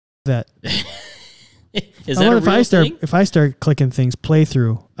that. Is that a real thing? If I start clicking things,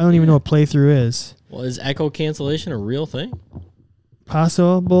 playthrough. I don't even know what playthrough is. Well, is echo cancellation a real thing?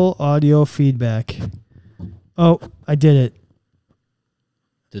 Possible audio feedback. Oh, I did it.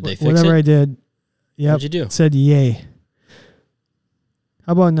 Did they fix Whatever it? I did. Yep. What'd you do? It said yay.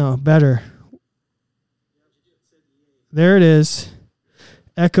 How about no? Better. There it is.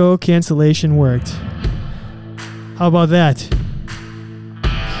 Echo cancellation worked. How about that?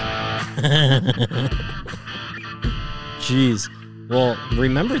 Jeez. Well,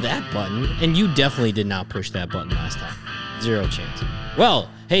 remember that button, and you definitely did not push that button last time. Zero chance. Well,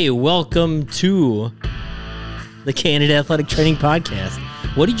 hey, welcome to the Candid Athletic Training Podcast.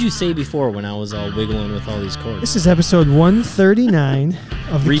 What did you say before when I was all wiggling with all these cords? This is episode 139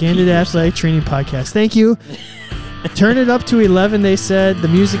 of the Candid Athletic Training Podcast. Thank you. Turn it up to 11, they said. The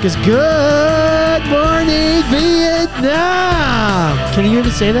music is Good Morning Vietnam. Can you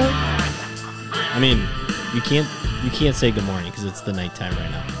even say that? I mean, you can't say good morning because it's the nighttime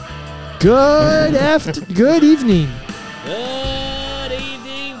right now. Good evening. Good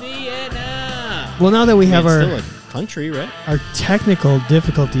evening, Vietnam. Well, now that we have still a country, right? our technical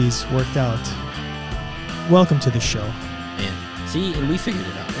difficulties worked out, welcome to the show. Man, see, and we figured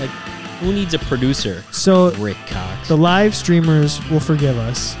it out. Like, who needs a producer? So Rick Cox. the live streamers will forgive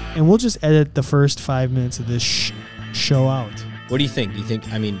us, and we'll just edit the first 5 minutes of this show out. What do you think? Do you think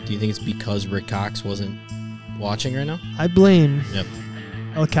it's because Rick Cox wasn't watching right now? I blame Yep.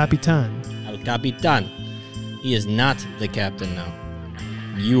 El Capitan. El Capitan. He is not the captain now.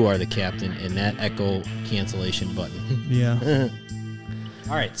 You are the captain in that echo cancellation button. Yeah.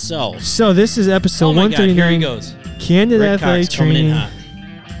 All right, so this is episode oh my God, 139. here he goes. Candid Rick Athletic Cox coming in Training.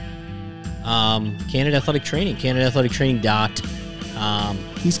 hot. Candid Athletic Training. Candid Athletic Training dot.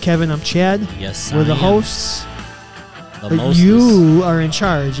 He's Kevin. I'm Chad. Yes, We're I the am. hosts. The But mostest. you are in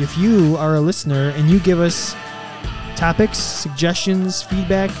charge. If you are a listener and you give us topics, suggestions,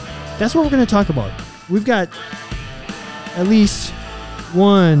 feedback, that's what we're going to talk about. We've got at least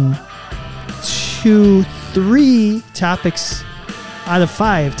 1, 2, 3 topics out of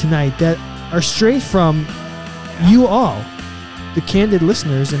 5 tonight that are straight from you all, the Candid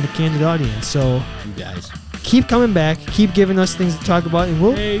listeners and the Candid audience. So You guys. keep coming back, keep giving us things to talk about, and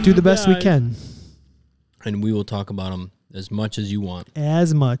we'll do the best we can. And we will talk about them as much as you want.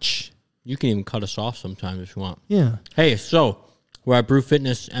 As much. You can even cut us off sometimes if you want. Yeah. Hey, so we're at Brew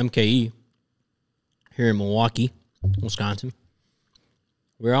Fitness MKE here in Milwaukee, Wisconsin.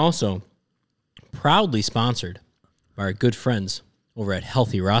 We're also proudly sponsored by our good friends over at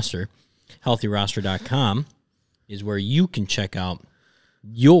Healthy Roster. HealthyRoster.com is where you can check out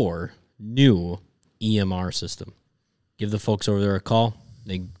your new EMR system. Give the folks over there a call.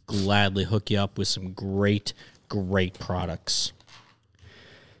 They gladly hook you up with some great products.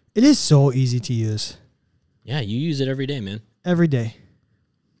 It is so easy to use. Yeah, you use it every day, man. Every day.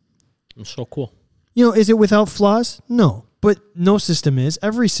 It's so cool. You know, is it without flaws? No. But no system is.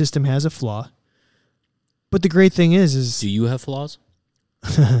 Every system has a flaw. But the great thing is Do you have flaws?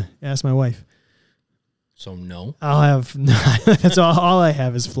 ask my wife. So no. I'll have, that's all I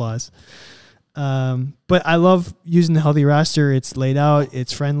have is flaws. But I love using the Healthy Roster. It's laid out,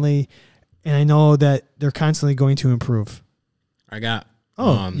 it's friendly, and I know that they're constantly going to improve. I got.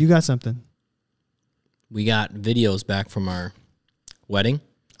 You got something. We got videos back from our wedding.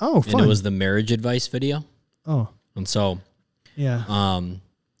 Oh, fun. And it was the marriage advice video. Oh, And so yeah.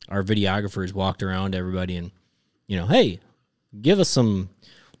 our videographers walked around to everybody and, hey, give us some,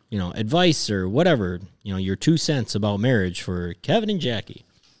 advice or whatever, your 2 cents about marriage for Kevin and Jackie.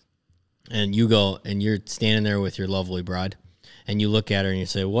 And you go and you're standing there with your lovely bride and you look at her and you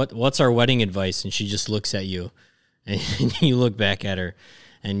say, what's our wedding advice? And she just looks at you and you look back at her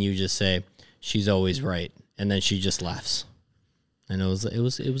and you just say, she's always right. And then she just laughs. And it was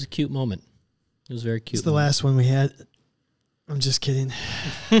a cute moment. It was very cute. It's the last one we had. I'm just kidding.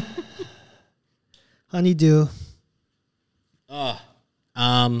 Honeydew. What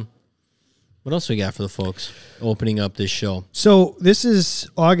else we got for the folks opening up this show? So this is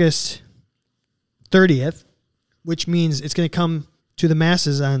August 30th, which means it's going to come to the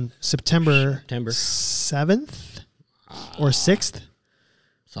masses on September 7th or 6th.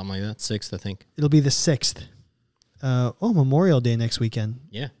 Something like that. 6th, I think. It'll be the 6th. Memorial Day next weekend.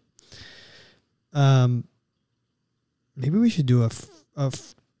 Yeah. Maybe we should do a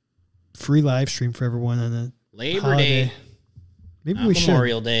free live stream for everyone on a Labor holiday. Day. Maybe we should.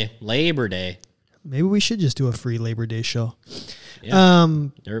 Memorial Day. Labor Day. Maybe we should just do a free Labor Day show. Yeah.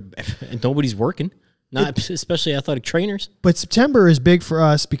 Nobody's working. Especially athletic trainers. But September is big for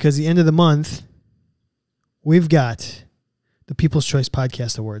us because the end of the month, we've got the People's Choice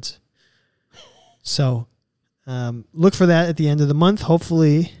Podcast Awards. So look for that at the end of the month.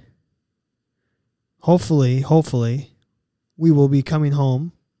 Hopefully, we will be coming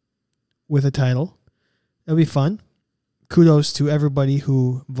home with a title. It'll be fun. Kudos to everybody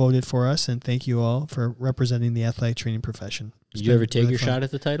who voted for us, and thank you all for representing the athletic training profession. Did you ever take your shot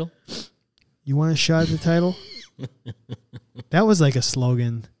at the title? You want a shot at the title? That was like a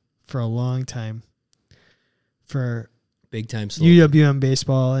slogan for a long time for big time slogan. UWM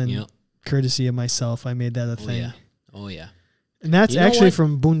baseball, and courtesy of myself, I made that a thing. Oh yeah. And that's actually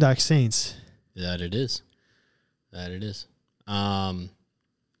from Boondock Saints. That it is. You know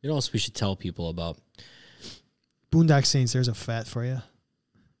what else we should tell people about? Boondock Saints, there's a fat for you.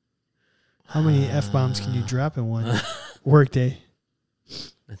 How many F-bombs can you drop in one workday?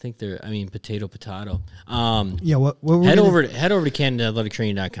 I think potato. Yeah, what head over to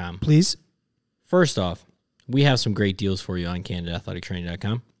CanadaAthleticTraining.com. Please. First off, we have some great deals for you on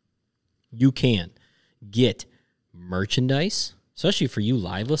CanadaAthleticTraining.com. You can get merchandise, especially for you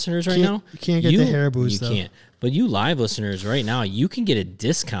live listeners right now. You can't get the Haribo's, though. You can't. But you live listeners right now, you can get a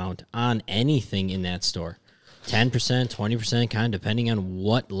discount on anything in that store. 10%, 20%, kind of depending on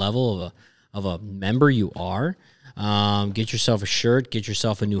what level of a member you are. Get yourself a shirt, get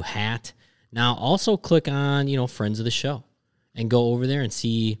yourself a new hat. Now, also click on, friends of the show and go over there and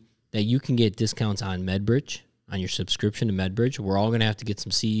see that you can get discounts on MedBridge, on your subscription to MedBridge. We're all going to have to get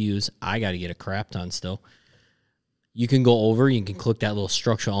some CEUs. I got to get a crap ton still. You can go over, you can click that little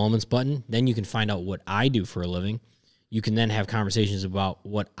structural elements button. Then you can find out what I do for a living. You can then have conversations about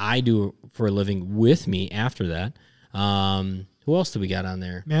what I do for a living with me after that. Who else do we got on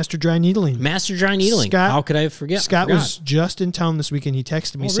there? Master Dry Needling. Scott, how could I forget? Scott was just in town this weekend. He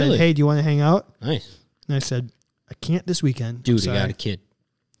texted me, said, hey, do you want to hang out? Nice. And I said, I can't this weekend. Dude, I got a kid.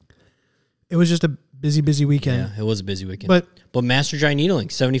 It was just a busy weekend. Yeah, it was a busy weekend. But Master Dry Needling,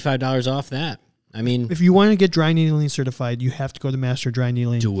 $75 off that. I mean, if you want to get dry needling certified, you have to go to Master Dry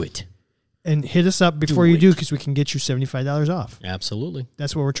Needling. Do it. And hit us up before you do, because we can get you $75 off. Absolutely.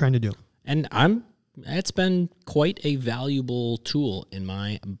 That's what we're trying to do. And it's been quite a valuable tool in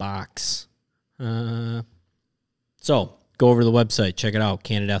my box. So go over to the website, check it out,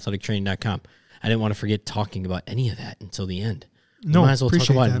 CanadaAthleticTraining.com. I didn't want to forget talking about any of that until the end. We might as well talk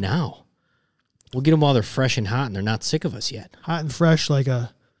about it now. We'll get them while they're fresh and hot and they're not sick of us yet. Hot and fresh like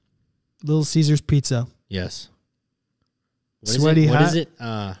a Little Caesars pizza. Yes. What is it?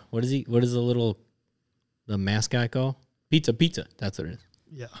 What does the mascot go? Pizza. That's what it is.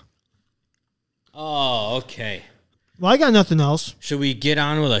 Yeah. Oh, okay. Well, I got nothing else. Should we get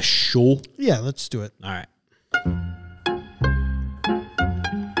on with a show? Yeah, let's do it. All right.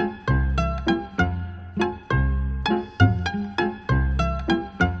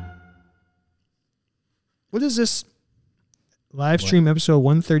 What is this? Live stream episode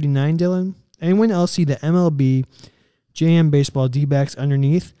 139, Dylan? Anyone else see the MLB JM Baseball D-backs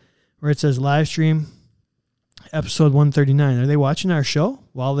underneath where it says live stream episode 139? Are they watching our show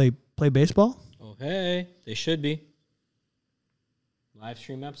while they play baseball? Okay, they should be. Live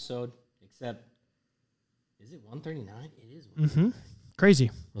stream episode, except, is it 139? It is 139. Crazy.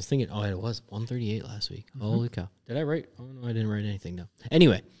 I was thinking, it was 138 last week. Holy cow. Did I write? Oh, no, I didn't write anything down.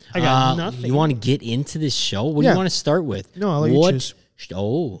 Anyway. I got nothing. You want to get into this show? What do you want to start with? No, I'll let you choose.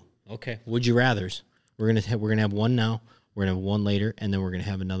 Oh, okay. Would you rathers? We're gonna have one now. We're gonna have one later, and then we're gonna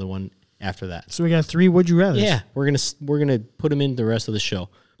have another one after that. So we got 3 would you rather? Yeah, we're gonna put them in the rest of the show.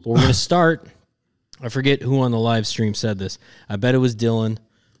 But we're gonna start. I forget who on the live stream said this. I bet it was Dylan.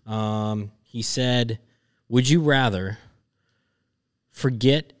 He said, "Would you rather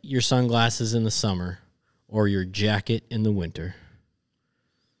forget your sunglasses in the summer or your jacket in the winter?"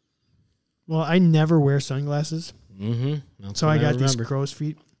 Well, I never wear sunglasses. That's so I got these crow's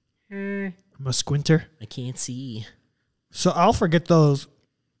feet. I'm a squinter. I can't see. So I'll forget those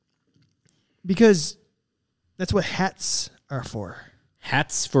because that's what hats are for.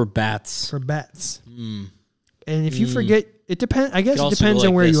 Hats for bats. For bats. And if you forget, it depends. I guess it depends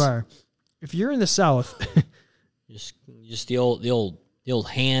on where you are. If you're in the South, just the old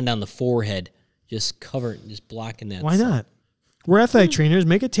hand on the forehead, just cover it, just blocking that. Why not? We're athletic trainers.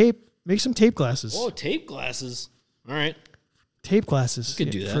 Make some tape glasses. Oh, tape glasses. All right. Tape glasses. You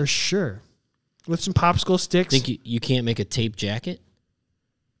could do that. For sure. With some popsicle sticks. Think you can't make a tape jacket?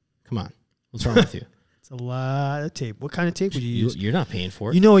 Come on. What's wrong with you? It's a lot of tape. What kind of tape would you use? You're not paying for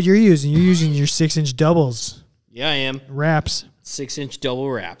it. You know what you're using. You're using your 6-inch doubles. Yeah, I am. Wraps. 6-inch double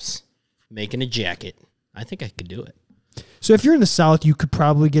wraps. Making a jacket. I think I could do it. So if you're in the South, you could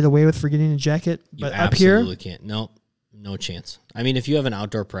probably get away with forgetting a jacket. But up here, absolutely can't. No chance. I mean, if you have an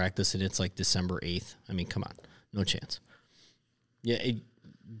outdoor practice and it's like December 8th, I mean, come on. No chance. Yeah,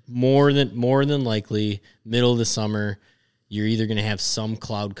 more than likely, middle of the summer, you're either going to have some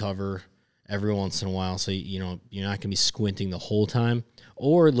cloud cover every once in a while, so you're not going to be squinting the whole time,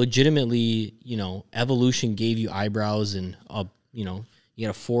 or legitimately, evolution gave you eyebrows and you got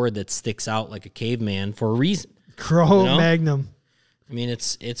a forehead that sticks out like a caveman for a reason. Magnum. I mean,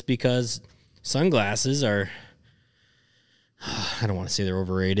 it's because sunglasses are. I don't want to say they're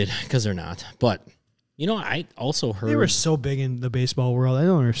overrated because they're not, but. I also heard they were so big in the baseball world. I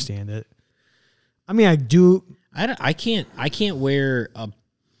don't understand it. I mean, I do. I can't wear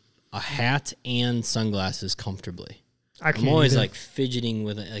a hat and sunglasses comfortably. I'm always like fidgeting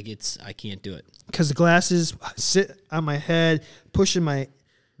with it. Like I can't do it because the glasses sit on my head, pushing my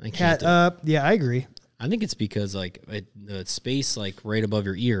hat up. Yeah, I agree. I think it's because like the space like right above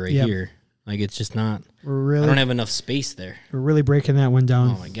your ear here, like it's just not. I don't have enough space there. We're really breaking that one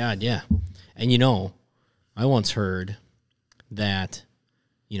down. Oh my God, yeah. And I once heard that,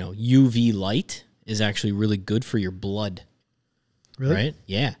 UV light is actually really good for your blood. Really? Right?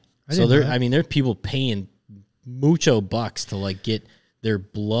 Yeah. So there's people paying mucho bucks to like get their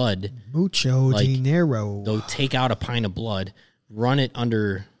blood. Mucho dinero. They'll take out a pint of blood, run it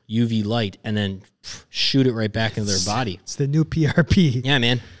under UV light, and then shoot it right back into their body. It's the new PRP. Yeah,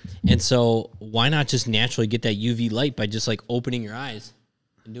 man. And so why not just naturally get that UV light by just like opening your eyes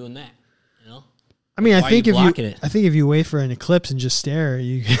and doing that? I mean, I think if you wait for an eclipse and just stare,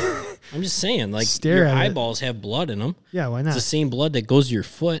 you. I'm just saying, like your eyeballs have blood in them. Yeah, why not? It's the same blood that goes to your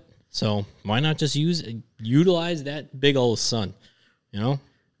foot, so why not just utilize that big old sun?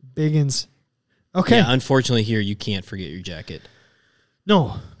 Biggins. Okay. Yeah, unfortunately, here you can't forget your jacket.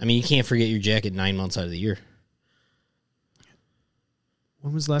 No, I mean you can't forget your jacket 9 months out of the year.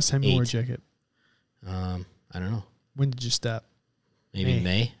 When was the last time you wore a jacket? I don't know. When did you stop? Maybe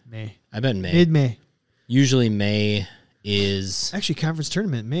May. May. I bet May. Mid-May. Usually May is... Actually, conference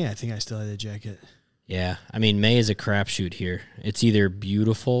tournament in May, I think I still had a jacket. Yeah. I mean, May is a crapshoot here. It's either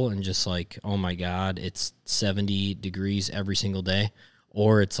beautiful and just like, oh my God, it's 70 degrees every single day,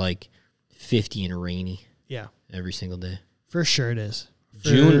 or it's like 50 and rainy. Yeah. Every single day. For sure it is.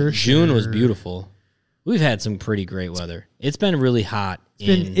 June was beautiful. We've had some pretty great weather. It's been really hot.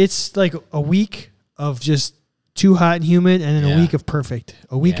 It's like a week of just too hot and humid, and then a week of perfect.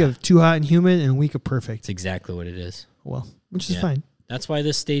 A week of too hot and humid, and a week of perfect. It's exactly what it is. Well, which is fine. That's why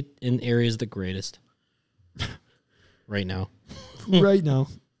this state and area is the greatest. Right now. Right now.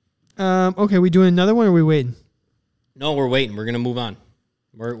 Okay, we doing another one, or are we waiting? No, we're waiting. We're gonna move on.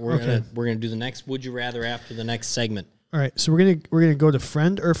 We're gonna do the next Would You Rather after the next segment. All right, so we're gonna go to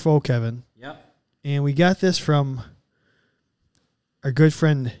friend or foe, Kevin. Yep. And we got this from our good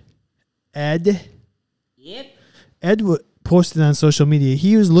friend Ed. Yep. Ed posted on social media.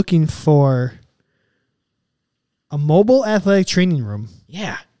 He was looking for a mobile athletic training room.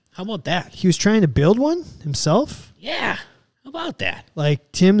 Yeah. How about that? He was trying to build one himself. Yeah. How about that?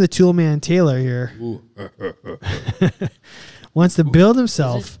 Like Tim the Toolman Taylor here. Wants to build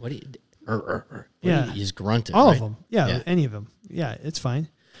himself. What do you he's grunting. All of them. Yeah, any of them. Yeah, it's fine.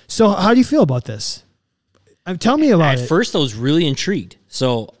 So how do you feel about this? Tell me about it. At first, I was really intrigued.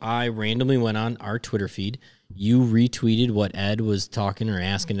 So I randomly went on our Twitter feed. You retweeted what Ed was talking or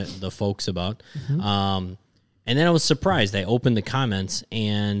asking the folks about. Mm-hmm. And then I was surprised. I opened the comments,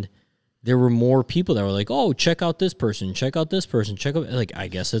 and there were more people that were like, oh, check out this person, check out this person, check out... Like, I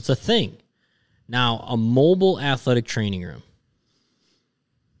guess it's a thing. Now, a mobile athletic training room.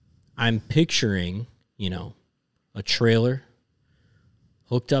 I'm picturing, a trailer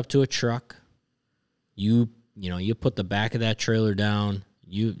hooked up to a truck. You put the back of that trailer down.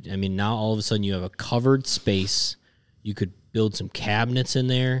 Now all of a sudden you have a covered space. You could build some cabinets in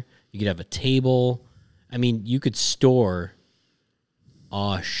there. You could have a table. You could store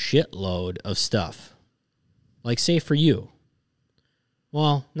a shitload of stuff. Like, say for you.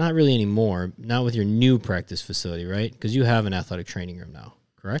 Well, not really anymore. Not with your new practice facility, right? Because you have an athletic training room now,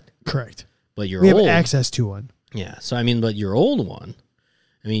 correct? Correct. But we have access to one. Yeah. So, but your old one,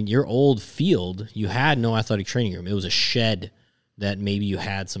 your old field, you had no athletic training room. It was a shed that maybe you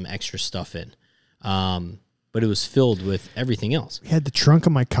had some extra stuff in. But it was filled with everything else. We had the trunk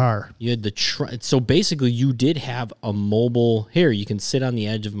of my car. You had the trunk. So basically you did have a mobile, here, you can sit on the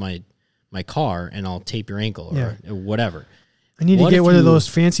edge of my car and I'll tape your ankle or whatever. I need to get one of those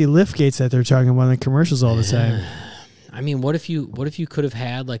fancy lift gates that they're talking about in the commercials all the time. What if you could have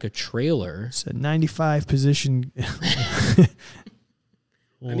had like a trailer? It's a 95 position. I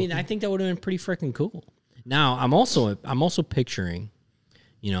think that would have been pretty freaking cool. Now, I'm also picturing,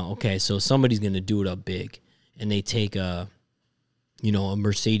 okay, so somebody's going to do it up big, and they take a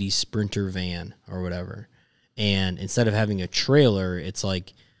Mercedes Sprinter van or whatever, And instead of having a trailer, it's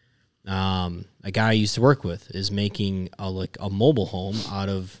like a guy I used to work with is making a mobile home out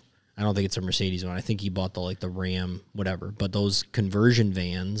of, I don't think it's a Mercedes one. I think he bought the Ram, whatever. But those conversion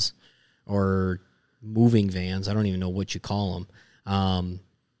vans or moving vans, I don't even know what you call them. And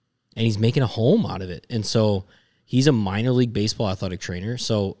he's making a home out of it. And so he's a minor league baseball athletic trainer.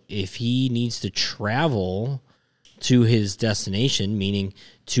 So if he needs to travel to his destination, meaning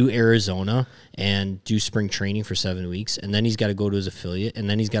to Arizona, and do spring training for 7 weeks, and then he's got to go to his affiliate, and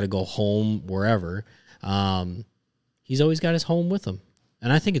then he's got to go home wherever, he's always got his home with him.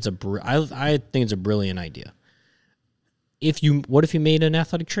 And I think it's I think it's a brilliant idea. What if you made an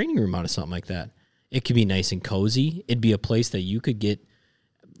athletic training room out of something like that? It could be nice and cozy. It'd be a place that you could get,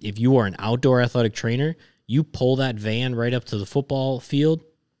 if you are an outdoor athletic trainer, you pull that van right up to the football field,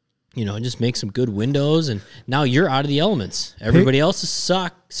 and just make some good windows, and now you're out of the elements. Everybody else is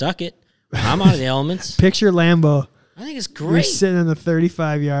suck it. I'm out of the elements. Picture Lambo. I think it's great. You're sitting on the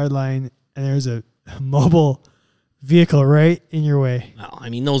 35-yard line, and there's a mobile vehicle right in your way. Well, I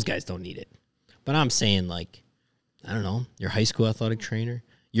mean, those guys don't need it. But I'm saying, I don't know, your high school athletic trainer,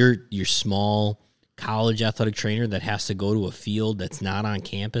 your small college athletic trainer that has to go to a field that's not on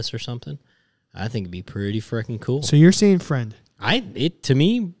campus or something. I think it'd be pretty freaking cool. So you're saying friend. To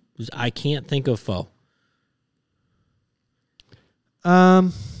me, I can't think of foe.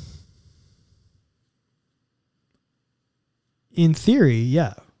 In theory,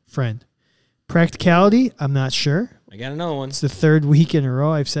 yeah, friend. Practicality, I'm not sure. I got another one. It's the third week in a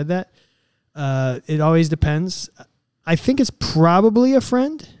row I've said that. It always depends. I think it's probably a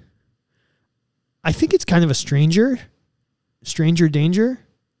friend. I think it's kind of a stranger. Stranger danger.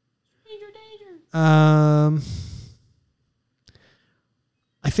 I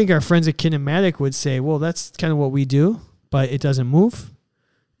think our friends at Kinematic would say, well, that's kind of what we do, but it doesn't move.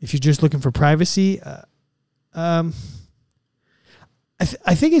 If you're just looking for privacy, I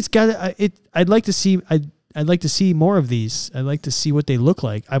think it's got I'd like to see more of these. I'd like to see what they look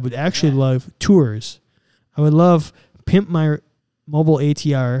like. I would actually love tours. I would love pimp my mobile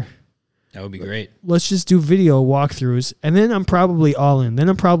ATR. That would be great. Let's just do video walkthroughs, and then I'm probably all in. Then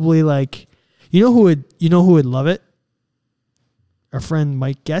I'm probably like, you know who would love it? Our friend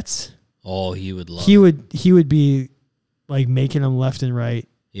Mike Getz. Oh, he would love it. He would be like making them left and right.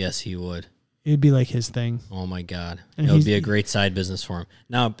 Yes, he would. It'd be like his thing. Oh my God. And it would be a great side business for him.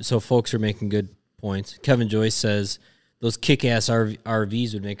 Now, so folks are making good points. Kevin Joyce says those kick-ass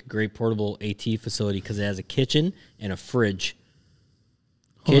RVs would make a great portable AT facility because it has a kitchen and a fridge.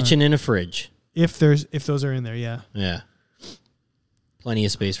 Kitchen and a fridge. If those are in there, yeah. Yeah. Plenty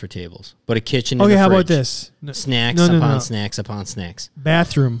of space for tables. But a kitchen and a fridge. Okay, how about this? Snacks upon snacks upon snacks.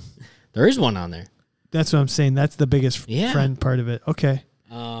 Bathroom. There is one on there. That's what I'm saying. That's the biggest friend part of it. Okay.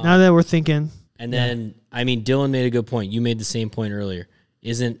 Now that we're thinking. And then, I mean, Dylan made a good point. You made the same point earlier.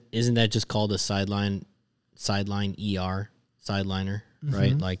 Isn't that just called a sideline ER, sideliner,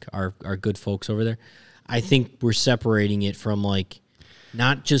 right? Like our good folks over there. I think we're separating it from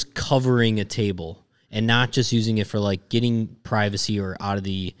not just covering a table and not just using it for getting privacy or out of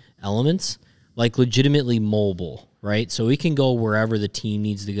the elements, legitimately mobile, right? So we can go wherever the team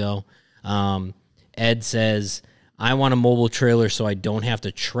needs to go. Ed says, I want a mobile trailer so I don't have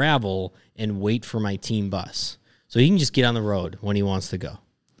to travel and wait for my team bus. So he can just get on the road when he wants to go.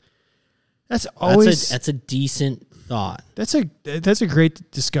 That's always that's a decent thought. That's a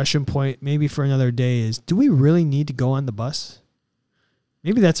great discussion point maybe for another day is, do we really need to go on the bus?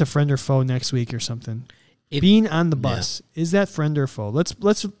 Maybe that's a friend or foe next week or something. Being on the bus, is that friend or foe?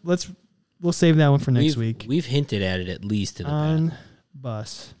 We'll save that one for next week. We've hinted at it at least in the past.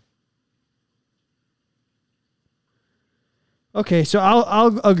 Bus. Okay, so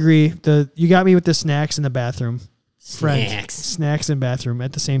I'll agree. You got me with the snacks in the bathroom. Snacks and bathroom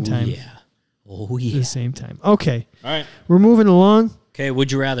at the same time. Oh yeah. At the same time. Okay. All right. We're moving along. Okay,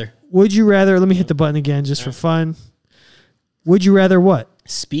 would you rather? Would you rather? Let me hit the button again just for fun. Would you rather what?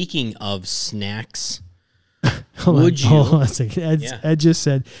 Speaking of snacks, hold on a second. Ed just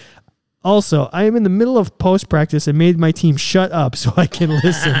said, also, I am in the middle of post-practice and made my team shut up so I can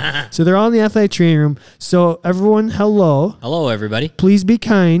listen. So they're all in the athletic training room. So everyone, hello. Hello, everybody. Please be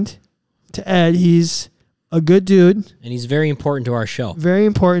kind to Ed. He's a good dude. And he's very important to our show. Very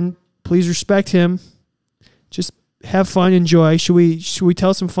important. Please respect him. Just have fun, enjoy. Should we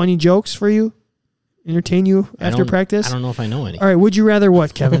tell some funny jokes for you? Entertain you after practice? I don't know if I know any. All right, would you rather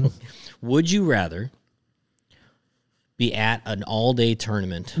what, Kevin? Would you rather be at an all-day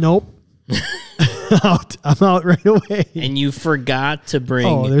tournament? Nope. I'm out right away. And you forgot to bring...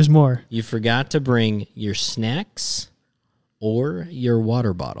 Oh, there's more. You forgot to bring your snacks or your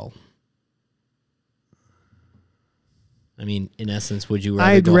water bottle. I mean, in essence, would you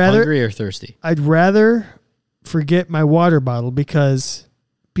rather I'd go rather- hungry or thirsty? I'd rather forget my water bottle because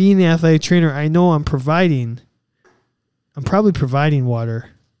being the athletic trainer, I know I'm probably providing water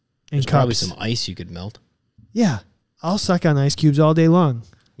in There's cups. probably some ice you could melt. Yeah. I'll suck on ice cubes all day long.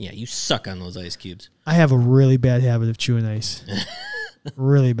 Yeah, you suck on those ice cubes. I have a really bad habit of chewing ice.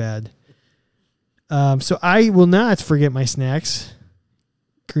 Really bad. So I will not forget my snacks.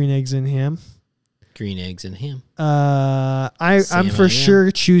 Green eggs and ham. Green eggs and ham. I'm Sam, for I am.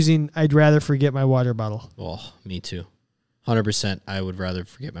 sure choosing I'd rather forget my water bottle. Oh, me too. 100%. I would rather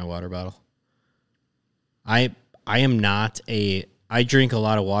forget my water bottle. I am not a. I drink a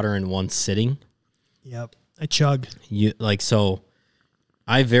lot of water in one sitting. Yep. I chug. So.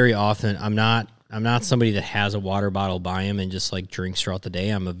 I very often. I'm not somebody that has a water bottle by him and just like drinks throughout the day.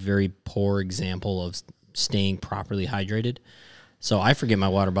 I'm a very poor example of staying properly hydrated. So I forget my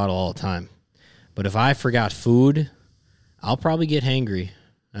water bottle all the time. But if I forgot food, I'll probably get hangry.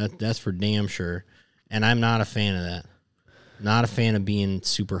 That's for damn sure. And I'm not a fan of that. Not a fan of being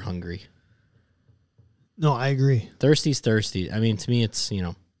super hungry. No, I agree. Thirsty's thirsty. I mean, to me, it's,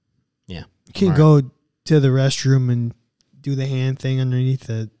 yeah. You can go to the restroom and do the hand thing underneath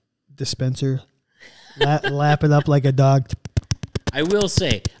the dispenser. Lap it up like a dog. I will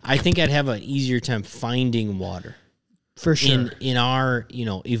say, I think I'd have an easier time finding water. For sure. In our,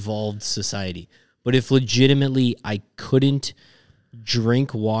 evolved society. But if legitimately I couldn't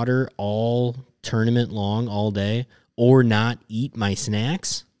drink water all tournament long, all day, or not eat my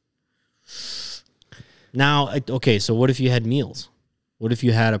snacks. Now, okay, so what if you had meals? What if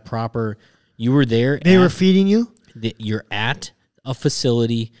you had a proper, you were there. They were feeding you? You're at a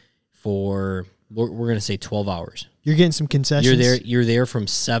facility for, we're going to say 12 hours. You're getting some concessions? You're there from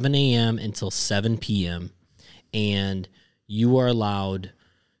 7 a.m. until 7 p.m. And you are allowed,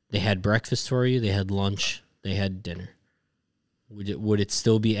 they had breakfast for you, they had lunch, they had dinner. Would it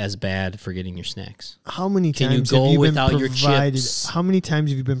still be as bad for getting your snacks? How many Can you times go have you without been your provided? chips? How many times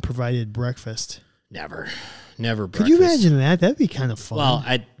have you been provided breakfast? Never Could breakfast. you imagine that? That'd be kind of fun. Well,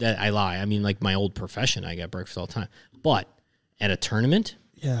 I lie. I mean, like my old profession, I got breakfast all the time. But at a tournament,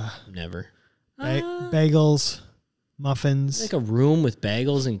 yeah. never. Bagels, muffins, Like a room with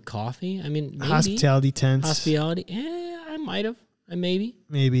bagels and coffee. I mean, maybe. hospitality tents. Hospitality. I might have. Maybe.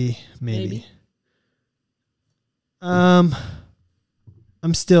 Maybe. I'm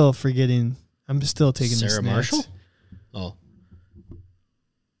still forgetting. I'm still taking the Sarah snacks. Marshall? Oh.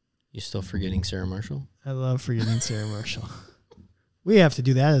 You still forgetting Sarah Marshall? I love forgetting Sarah Marshall. We have to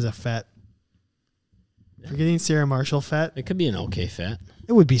do that as a fat. Forgetting Sarah Marshall fat. It could be an okay fat.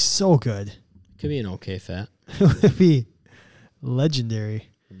 It would be so good. It could be an okay fat. It would be legendary.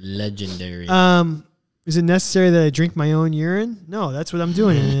 Legendary. Is it necessary that I drink my own urine? No, that's what I'm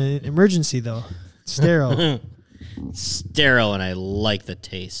doing in an emergency, though. Sterile. Sterile, and I like the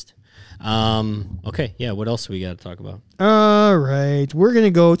taste. Okay, yeah, what else do we got to talk about? All right. We're going to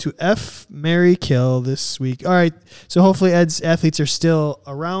go to F, Marry, Kill this week. All right. So hopefully Ed's athletes are still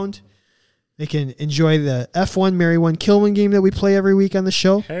around. They can enjoy the F1, Marry 1, Kill 1 game that we play every week on the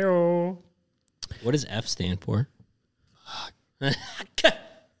show. Hello. What does F stand for?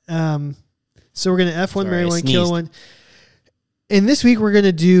 So we're going to F1, Sorry, Marry I 1, Kill sneezed. 1. And this week we're going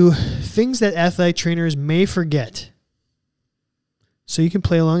to do things that athletic trainers may forget. So you can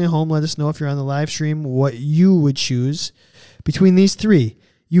play along at home. Let us know if you're on the live stream what you would choose between these three.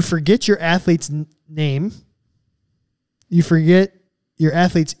 You forget your athlete's name. You forget your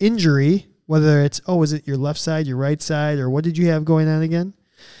athlete's injury, whether it's, was it your left side, your right side, or what did you have going on again?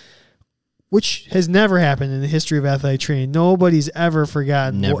 Which has never happened in the history of athletic training. Nobody's ever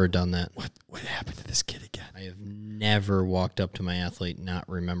forgotten. Never done that. What happened to this kid again? I have never walked up to my athlete not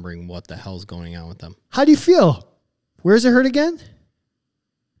remembering what the hell's going on with them. How do you feel? Where's it hurt again?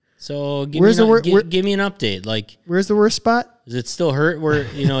 So give Where's me the give me an update. Like, Where's the worst spot? does it still hurt where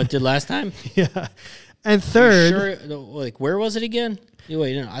it did last time? Yeah. And third, Sure, like where was it again?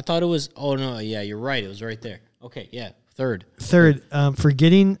 Wait, no, I thought it was. Oh no, yeah, you're right. It was right there. Okay, yeah. Third,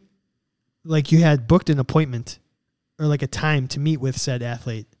 forgetting like you had booked an appointment or like a time to meet with said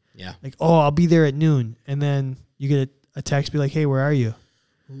athlete. yeah. Like, I'll be there at noon. And then you get a text be like, hey, where are you?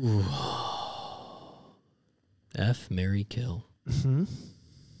 Ooh. F, marry, kill. Mm-hmm.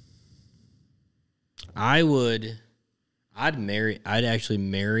 I'd actually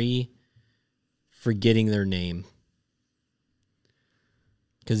marry forgetting their name.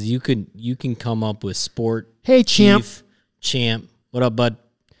 Because you can come up with sport. Hey, champ. Chief, champ. What up, bud?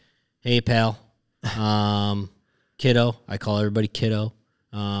 Hey, pal. Kiddo. I call everybody kiddo.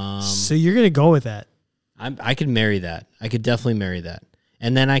 So you're going to go with that. I could marry that. I could definitely marry that.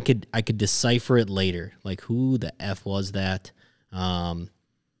 And then I could decipher it later. Like, who the F was that?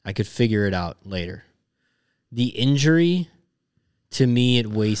 I could figure it out later. The injury, to me, it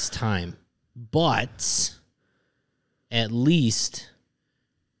wastes time. But at least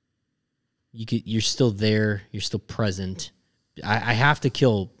you're still there. You're still present. I have to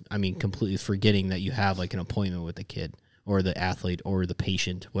kill, completely forgetting that you have like an appointment with the kid or the athlete or the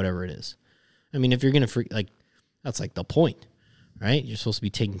patient, whatever it is. If you're going to, that's like the point, right? You're supposed to be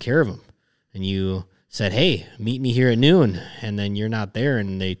taking care of them. And you said, hey, meet me here at noon. And then you're not there.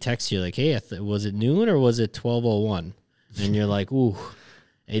 And they text you like, hey, was it noon or was it 12:01? And you're like, ooh,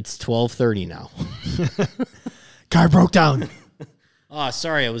 it's 12:30 now. Car broke down. Oh,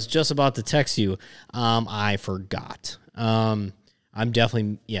 sorry. I was just about to text you. I forgot. I'm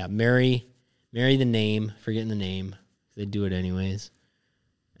definitely, marry the name, forgetting the name. They do it anyways.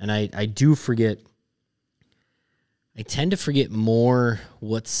 And I do forget. I tend to forget more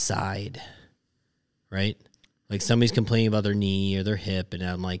what side, right? Like somebody's complaining about their knee or their hip, and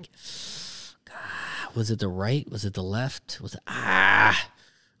I'm like, God, was it the right? Was it the left?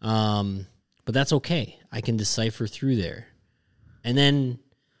 But that's okay. I can decipher through there. And then,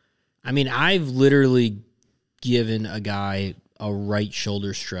 I've literally given a guy a right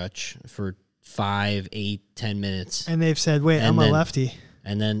shoulder stretch for 5, 8, 10 minutes. And they've said, wait, I'm a lefty.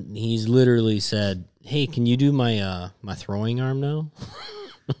 And then he's literally said, hey, can you do my my throwing arm now?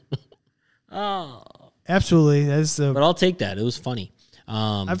 Oh. Absolutely. But I'll take that. It was funny.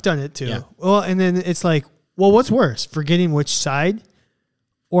 I've done it too. Yeah. Well, and then it's like, well, what's worse? Forgetting which side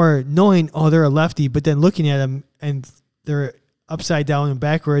or knowing, they're a lefty, but then looking at them and they're upside down and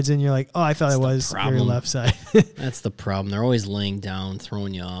backwards, and you're like, oh, I thought it was your left side. That's the problem. They're always laying down,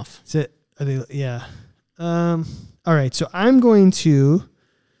 throwing you off. Is it? Are they? Yeah. All right. So I'm going to.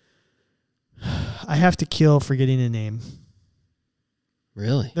 I have to kill forgetting a name.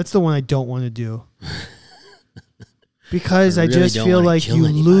 Really? That's the one I don't want to do. Because I really just don't feel wanna like kill you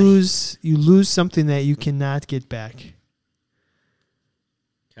anybody. lose something that you cannot get back.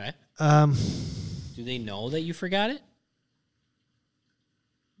 Okay. Do they know that you forgot it?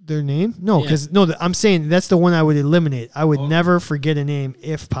 Their name? No, because I'm saying that's the one I would eliminate. I would never forget a name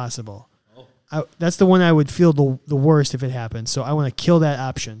if possible. That's the one I would feel the worst if it happened. So I want to kill that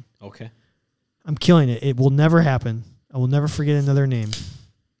option. Okay. I'm killing it. It will never happen. I will never forget another name.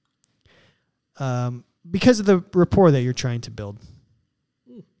 Because of the rapport that you're trying to build.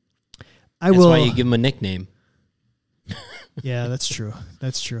 That's why you give them a nickname. Yeah, that's true.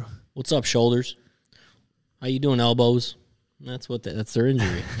 That's true. What's up, shoulders? How you doing, elbows? That's their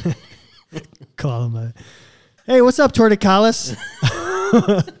injury. Call him hey, what's up, torticollis?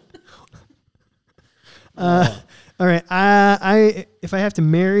 All right. I if I have to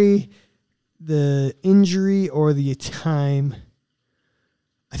marry the injury or the time,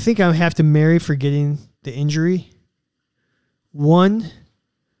 I think I have to marry forgetting the injury. One,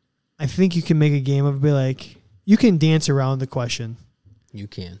 I think you can make a game of be like, you can dance around the question. You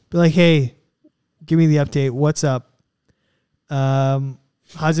can. Be like, hey, give me the update. What's up?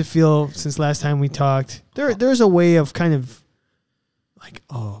 How's it feel since last time we talked? There's a way of kind of like,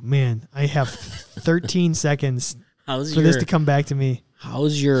 oh man, I have 13 seconds for this to come back to me.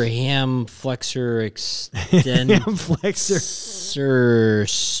 How's your ham flexor extend? Ham flexor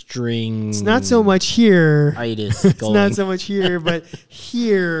string. It's not so much here. It's not so much here, but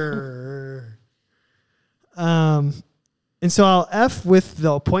here. And so I'll F with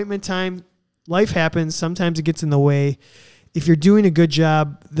the appointment time. Life happens. Sometimes it gets in the way. If you're doing a good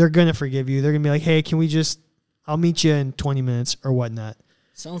job, they're going to forgive you. They're going to be like, hey, I'll meet you in 20 minutes or whatnot.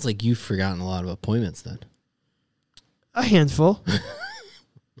 Sounds like you've forgotten a lot of appointments then. A handful.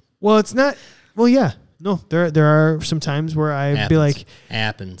 Well, it's not. Well, yeah. No, there are some times where I'd be like.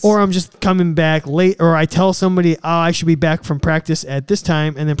 Happens. Or I'm just coming back late, or I tell somebody, I should be back from practice at this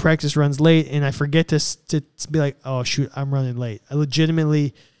time, and then practice runs late, and I forget to be like, oh, shoot, I'm running late. I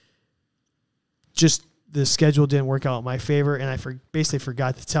legitimately just, the schedule didn't work out in my favor, and I basically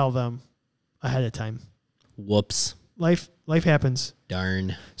forgot to tell them ahead of time. Whoops. Life happens.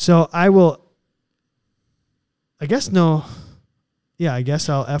 Darn. So I guess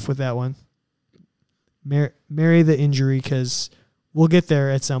I'll F with that one. Marry the injury, because we'll get there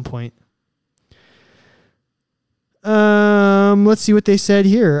at some point. Let's see what they said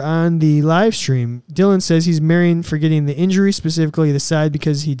here on the live stream. Dylan says he's marrying forgetting the injury, specifically the side,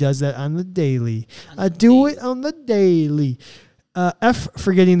 because he does that on the daily. I do it on the daily. F,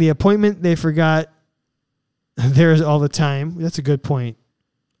 forgetting the appointment. They forgot theirs all the time. That's a good point.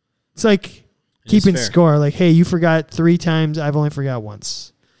 It's like keeping score. Like, hey, you forgot 3 times. I've only forgot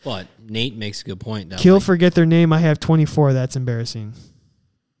once. But Nate makes a good point. Kill, forget their name. I have 24. That's embarrassing.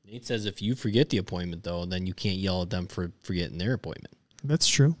 Nate says if you forget the appointment, though, then you can't yell at them for forgetting their appointment. That's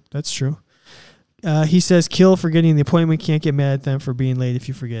true. That's true. He says, kill forgetting the appointment. Can't get mad at them for being late if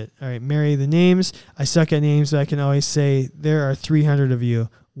you forget. All right, Mary, the names. I suck at names, but I can always say there are 300 of you.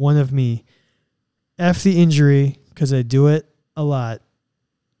 One of me. F the injury, because I do it a lot.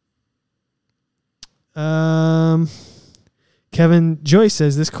 Kevin Joyce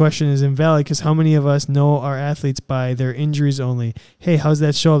says this question is invalid because how many of us know our athletes by their injuries only? Hey, how's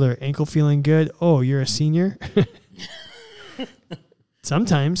that shoulder? Ankle feeling good? Oh, you're a senior?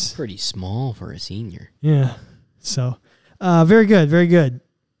 Sometimes. Pretty small for a senior. Yeah. So, very good. Very good.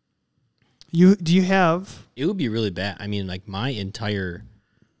 Do you have? It would be really bad. I mean, like my entire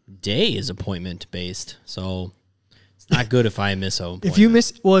day is appointment based, so it's not good if I miss an appointment.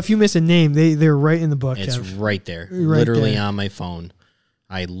 If you miss a name, they're right in the book. It's Kev. right there, Right literally there. on my phone.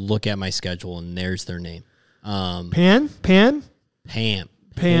 I look at my schedule and there's their name. Pan.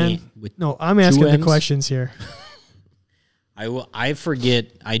 With No, I'm asking the M's. questions here. I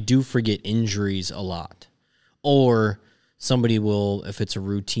do forget injuries a lot. Or somebody will, if it's a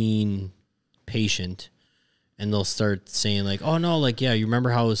routine patient, and they'll start saying like, oh no, like, yeah, you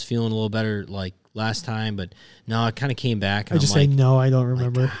remember how I was feeling a little better like last time, but no, it kind of came back. And I just say, no, I don't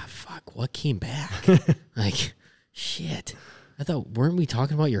remember. Like, fuck, what came back? Like, shit. I thought, weren't we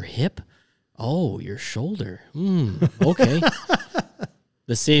talking about your hip? Oh, your shoulder. Okay.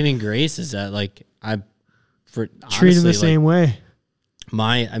 The saving grace is that like Treat them the same way.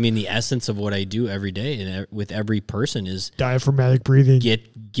 The essence of what I do every day and with every person is Diaphragmatic breathing.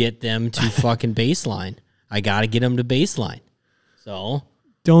 get them to fucking baseline. I got to get them to baseline. So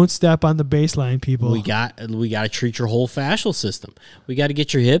Don't step on the baseline, people. we got to treat your whole fascial system. We got to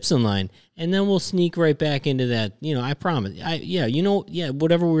get your hips in line, and then we'll sneak right back into that. I promise.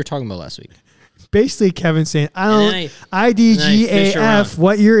 Whatever we were talking about last week. Basically, Kevin's saying, fish IDGAF, around.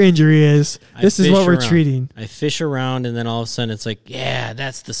 what your injury is. This is fish what we're around. treating. I fish around, and then all of a sudden it's like, yeah,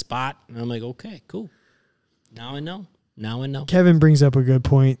 that's the spot. And I'm like, okay, cool. Now I know. Kevin brings up a good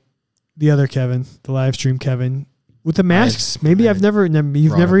point. The other Kevin, the live stream Kevin, with the masks. You've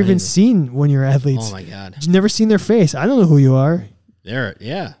never even seen one of your athletes. Oh my god, you've never seen their face. I don't know who you are. That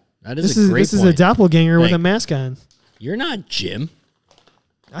is This a great is point. a doppelganger with Like, a mask on. You're not Jim.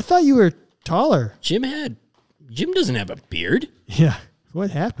 I thought you were taller. Jim doesn't have a beard. Yeah.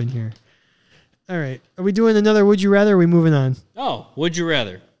 What happened here? All right. Are we doing another would you rather? Or are we moving on? Oh, would you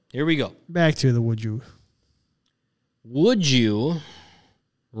rather? Here we go. Back to the would you. Would you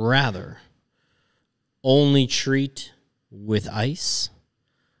rather only treat with ice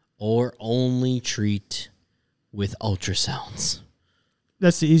or only treat with ultrasounds?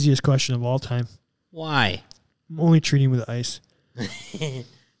 That's the easiest question of all time. Why? I'm only treating with ice.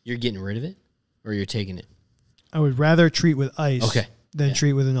 You're getting rid of it or you're taking it? I would rather treat with ice Okay. than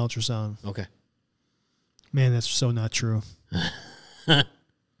treat with an ultrasound. Okay. Man, that's so not true.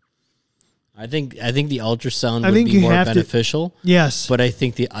 I think the ultrasound I would think be you more have to- beneficial, Yes. but I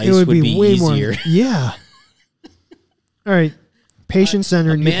think the ice it would be way easier. more. Yeah. All right. Patient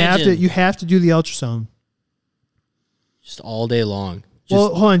centered. Imagine- You have to do the ultrasound. Just all day long.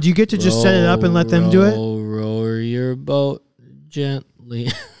 Well, hold on. Do you get to just set it up and let them do it? Row your boat gently.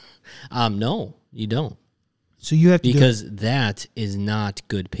 No, you don't. So you have to Because that is not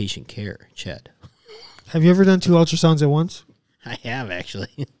good patient care, Chad. Have you ever done 2 ultrasounds at once? I have, actually.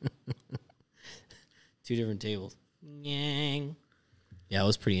 2 different tables. Yang. Yeah, it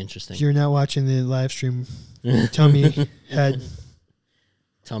was pretty interesting. If you're not watching the live stream, tummy, head.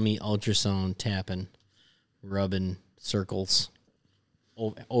 Tummy ultrasound tapping, rubbing circles,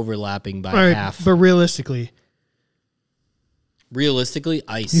 overlapping by All right, half. but realistically, Realistically,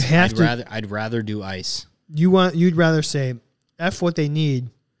 ice. You have to- I'd rather do ice. you'd rather say, F what they need.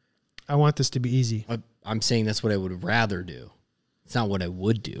 I want this to be easy. I'm saying that's what I would rather do. It's not what I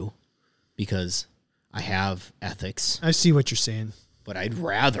would do because I have ethics, I see what you're saying. but I'd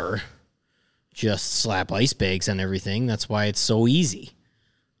rather just slap ice bags on everything. That's why it's so easy.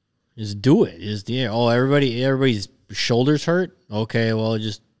 Just do it. Everybody's shoulders hurt. Okay, well,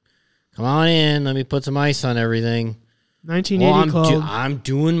 just come on in. Let me put some ice on everything. 1980 called. I'm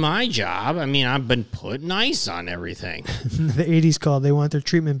doing my job. I mean, I've been putting ice on everything. The 80s called. They want their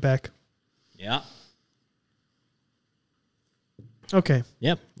treatment back. Yeah. Okay.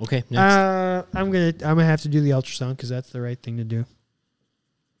 Yep. Okay. Next. I'm gonna have to do the ultrasound because that's the right thing to do.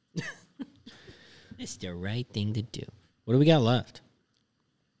 It's the right thing to do. What do we got left?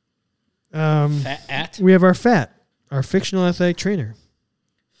 Fat. We have our fictional athletic trainer.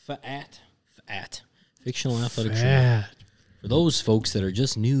 Fat. Fictional athletic trainer. For those folks that are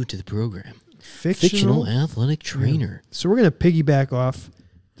just new to the program. Fictional athletic trainer. So we're gonna piggyback off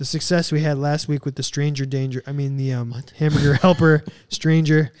the success we had last week with the Stranger Danger. I mean, the Hamburger Helper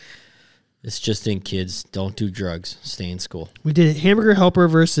Stranger. It's just in, kids. Don't do drugs. Stay in school. We did Hamburger Helper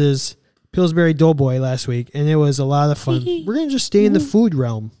versus Pillsbury Doughboy last week, and it was a lot of fun. We're going to just stay in the food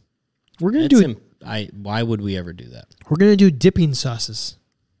realm. We're going to do why would we ever do that? We're going to do dipping sauces.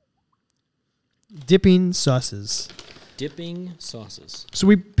 Dipping sauces. Dipping sauces. So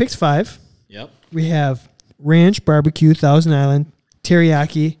we picked 5. Yep. We have ranch, barbecue, Thousand Island,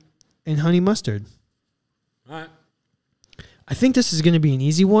 teriyaki, and honey mustard. All right. I think this is going to be an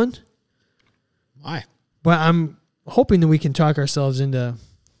easy one. Why? But I'm hoping that we can talk ourselves into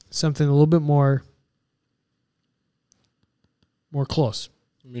something a little bit more close.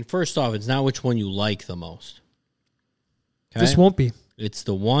 I mean, first off, it's not which one you like the most. Okay? This won't be. It's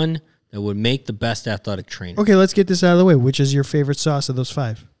the one that would make the best athletic trainer. Okay, let's get this out of the way. Which is your favorite sauce of those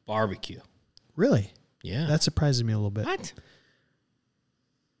 5? Barbecue. Really? Yeah. That surprises me a little bit. What?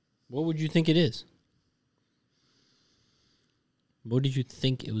 What would you think it is? What did you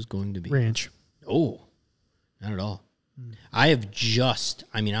think it was going to be? Ranch. Oh, not at all.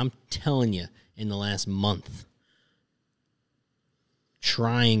 I'm telling you, in the last month,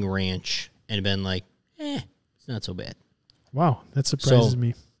 trying ranch and been like, it's not so bad. Wow, that surprises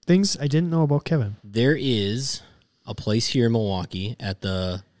me. Things I didn't know about Kevin. There is a place here in Milwaukee at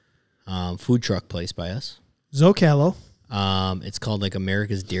the food truck place by us. Zocalo. It's called like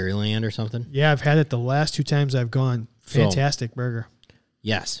America's Dairyland or something. Yeah, I've had it the last 2 times I've gone. Fantastic burger.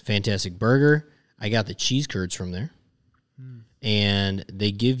 Yes, fantastic burger. I got the cheese curds from there. And they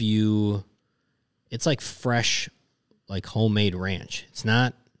give you, it's like fresh, like homemade ranch. It's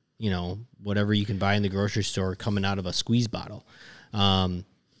not, whatever you can buy in the grocery store coming out of a squeeze bottle.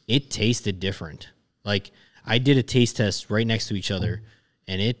 It tasted different. Like, I did a taste test right next to each other,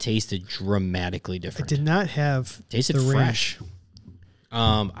 and it tasted dramatically different. It did not have tasted the fresh.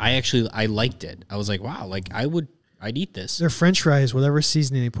 Ranch. I liked it. I was like, wow, like I'd eat this. Their French fries, whatever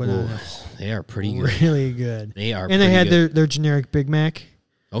seasoning they put on it, they are pretty good. Really good. They are. And they had their generic Big Mac.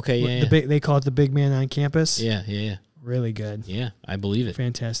 Okay, yeah. They call it the Big Man on campus. Yeah. Really good. Yeah, I believe it.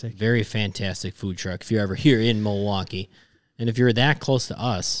 Fantastic. Very fantastic food truck. If you're ever here in Milwaukee, and if you're that close to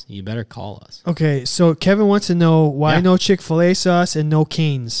us, you better call us. Okay, so Kevin wants to know why no Chick-fil-A sauce and no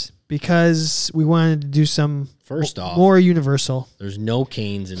Cane's. Because we wanted to do some First off, more universal. There's no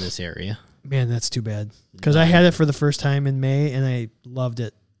Cane's in this area. Man, that's too bad. Because I had it for the first time in May, and I loved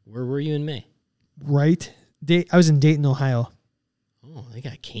it. Where were you in May? Right? I was in Dayton, Ohio. Oh, they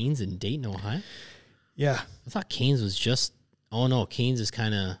got Cane's in Dayton, Ohio? Yeah. I thought Cane's was just... Oh, no, Cane's is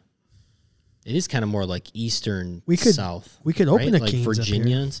kind of... It is kind of more like eastern south. We could open a like Cane's Virginia up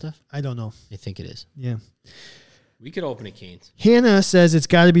here. and stuff? I don't know. I think it is. Yeah. We could open a Cane's. Hannah says it's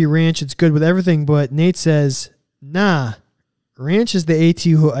got to be ranch. It's good with everything. But Nate says, nah. Ranch is the AT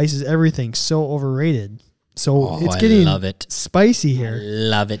who ices everything. So overrated. So it's getting love it. Spicy here.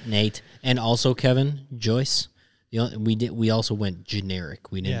 Love it, Nate. And also, Kevin, Joyce, we also went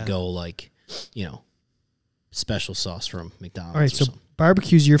generic. We didn't go like, special sauce from McDonald's. All right, so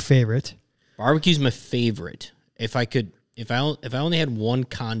barbecue's your favorite. Barbecue's my favorite. If I only had one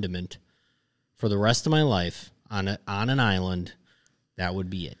condiment for the rest of my life on an island, that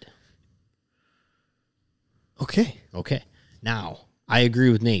would be it. Okay. Now, I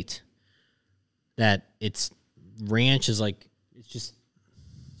agree with Nate that ranch is like, it's just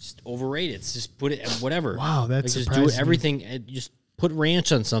overrated. It's just put it whatever. Wow, that's just do everything. Just put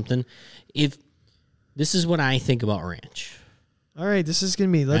ranch on something. If this is what I think about ranch. All right, this is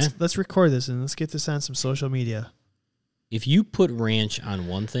gonna be. Let's record this and let's get this on some social media. If you put ranch on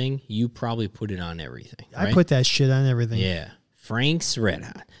one thing, you probably put it on everything. Right? I put that shit on everything. Yeah, Frank's Red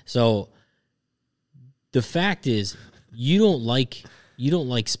Hot. So the fact is, you don't like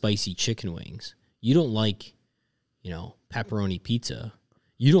spicy chicken wings. You don't like, pepperoni pizza.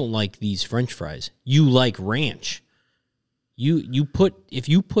 You don't like these French fries. You like ranch. If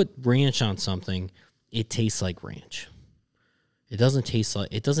you put ranch on something, it tastes like ranch. It doesn't taste like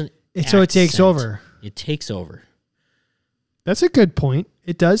it doesn't. So it takes over. It takes over. That's a good point.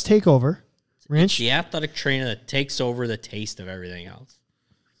 It does take over. Ranch. It's the athletic trainer that takes over the taste of everything else.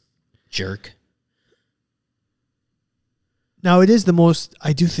 Jerk. Now it is the most.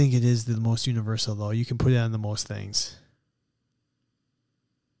 I do think it is the most universal, though. You can put it on the most things.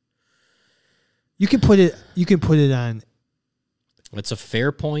 You can put it on. It's a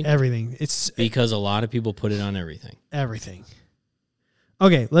fair point. Everything. It's because a lot of people put it on everything. Everything.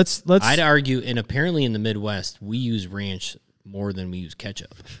 Okay, let's. I'd argue, and apparently in the Midwest, we use ranch more than we use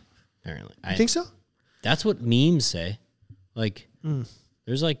ketchup. Apparently, I think so. That's what memes say. Like,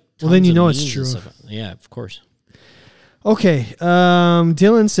 there's like. Well, then it's true. Yeah, of course. Okay.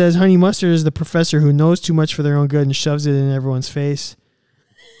 Dylan says honey mustard is the professor who knows too much for their own good and shoves it in everyone's face.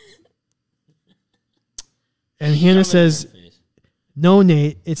 And Hannah says, no,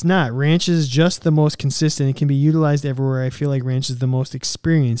 Nate, it's not. Ranch is just the most consistent. It can be utilized everywhere. I feel like Ranch is the most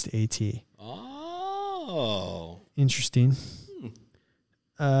experienced AT. Oh. Interesting.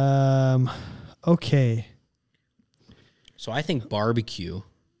 Okay. So I think barbecue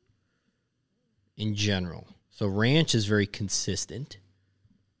in general. So ranch is very consistent.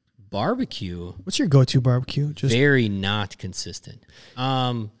 Barbecue. What's your go-to barbecue? Just very not consistent.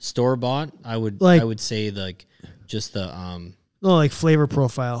 Store bought. I would say like just the like flavor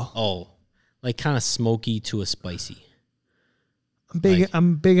profile. Oh, like kind of smoky to a spicy.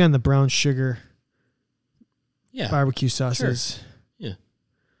 I'm big on the brown sugar. Yeah. Barbecue sauces. Sure. Yeah.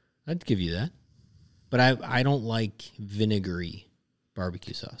 I'd give you that. But I don't like vinegary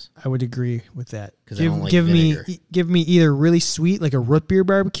barbecue sauce. I would agree with that. Because I don't like vinegar. Give me either really sweet, like a root beer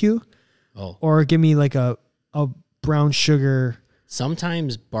barbecue, or give me like a brown sugar.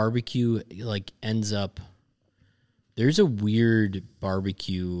 Sometimes barbecue like ends up. There's a weird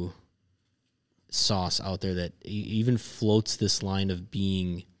barbecue sauce out there that even floats this line of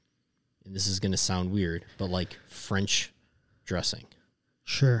being, and this is going to sound weird, but like French dressing.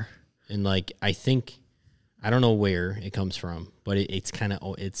 Sure. And like I don't know where it comes from, but it's kind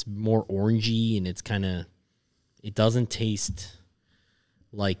of, it's more orangey and it's kind of, it doesn't taste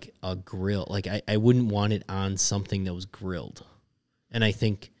like a grill. Like I wouldn't want it on something that was grilled. And I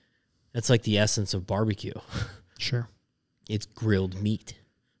think that's like the essence of barbecue. Sure. It's grilled meat,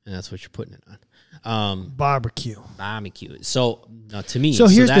 and that's what you're putting it on. Barbecue. So to me, so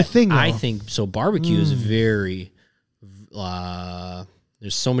here's the thing, though. I think so. Barbecue is very.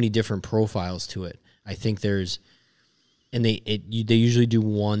 There's so many different profiles to it. I think there's, and they usually do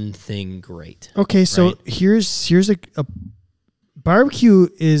one thing great. Okay, so right? here's a barbecue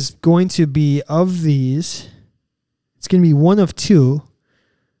is going to be of these. It's going to be one of two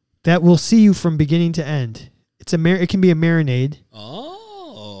that will see you from beginning to end. It can be a marinade.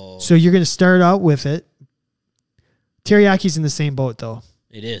 Oh. So you're going to start out with it. Teriyaki's in the same boat, though.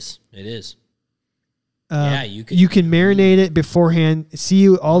 It is. Yeah, you can marinate it beforehand, see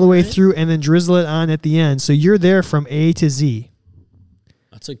you all the way through, and then drizzle it on at the end. So you're there from A to Z.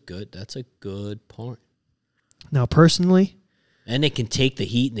 That's a good point. Now, personally, and it can take the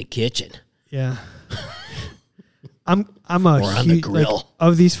heat in the kitchen. Yeah. I'm a huge, like,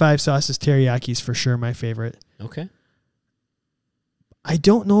 of these 5 sauces, teriyaki's for sure my favorite. Okay. I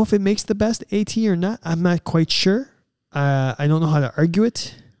don't know if it makes the best AT or not. I'm not quite sure. I don't know how to argue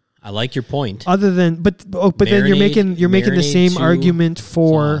it. I like your point. Other than, but then you're making the same argument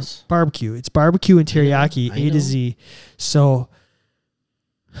for sauce. Barbecue. It's barbecue and teriyaki, A to Z. So,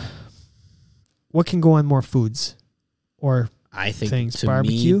 what can go on more foods, or I think things? To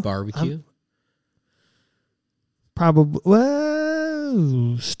barbecue. Me, barbecue.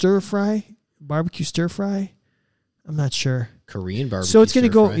 Probably stir fry, barbecue stir fry. I'm not sure. Korean barbecue. So it's gonna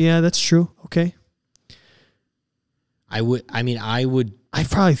go. Yeah, that's true. Okay. I would. I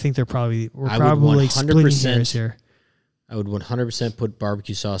probably think we're probably splitting hairs here. I would 100% put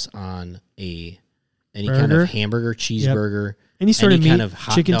barbecue sauce on any kind of hamburger, cheeseburger, any sort of meat, kind of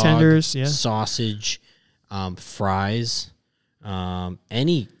hot chicken dog, tenders, sausage, fries,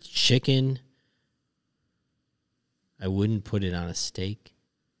 any chicken. I wouldn't put it on a steak.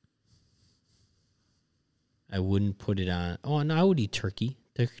 I wouldn't put it on. Oh, no, I would eat turkey.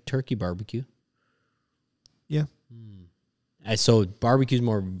 Turkey barbecue. Yeah. So barbecue's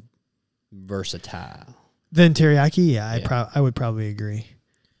more versatile than teriyaki. Yeah, I would probably agree.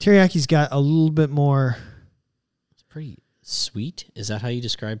 Teriyaki's got a little bit more. It's pretty sweet. Is that how you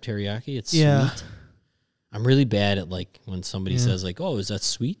describe teriyaki? It's sweet. I'm really bad at like when somebody says like, "Oh, is that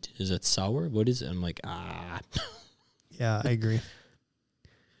sweet? Is that sour? What is it?" I'm like, Yeah, I agree.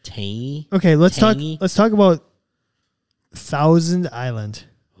 Tangy. Okay, let's talk about Thousand Island.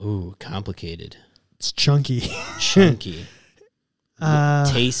 Ooh, complicated. It's chunky. Chunky.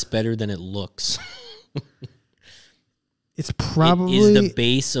 Tastes better than it looks. It's probably... It is the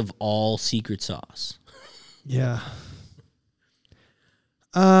base of all secret sauce. Yeah.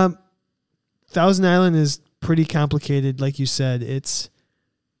 Thousand Island is pretty complicated, like you said. It's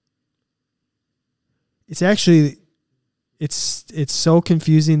actually... It's so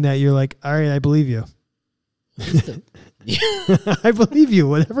confusing that you're like, all right, I believe you. I believe you.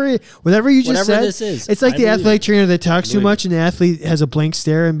 Whatever you just said. This is, it's like the athletic trainer that talks too much and the athlete has a blank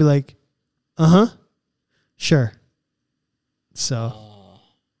stare and be like, sure. So,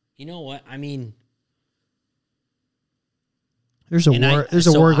 you know what? I mean, There's a And war. There's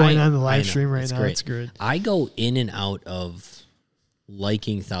a so war going I- on in the I live know, stream right it's now. great. It's good. I go in and out of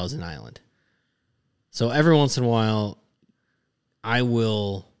liking Thousand Island. So every once in a while, I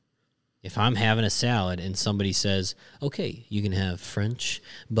will, if I'm having a salad and somebody says, okay, you can have French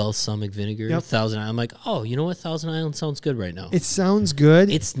balsamic vinegar, Yep. Thousand Island. I'm like, oh, you know what? Thousand Island sounds good right now. It sounds good.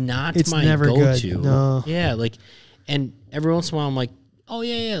 It's not It's my never go-to. good. No. Yeah, like, and every once in a while I'm like, oh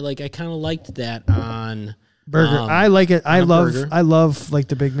yeah, like I kind of liked that on burger. I like it. I on a love. burger. I love like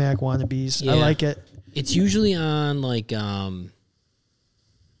the Big Mac wannabes. I Yeah. like it. It's usually on like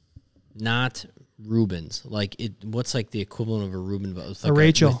not Reuben's. Like it. What's like the equivalent of a Reuben? But it's like A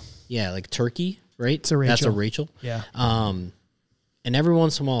Rachel. yeah, like turkey, right? It's a That's a Rachel. Rachel. Yeah. And every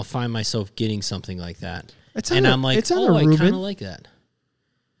once in a while, I find myself getting something like that, It's on and a- I'm like, it's on a oh, I Reuben. kind of like that.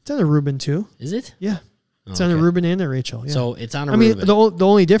 It's on a Reuben too. Is it? Yeah. It's on a Okay. Reuben and a Rachel. Yeah. So it's on a I mean, Reuben. the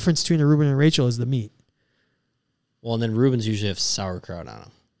only difference between a Reuben and a Rachel is the meat. Well, and then Reubens usually have sauerkraut on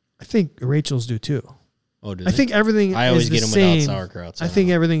them. I think Rachel's do too. Oh, do I they? think everything I always is the get them same. without sauerkraut. so I don't think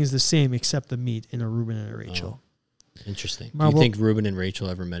know. everything is the same except the meat in a Reuben and a Rachel. Interesting. Do Marble- you think Reuben and Rachel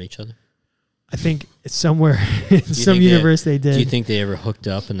ever met each other? I think it's somewhere in some think universe they did. Do you think they ever hooked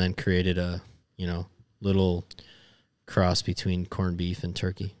up and then created a, little cross between corned beef and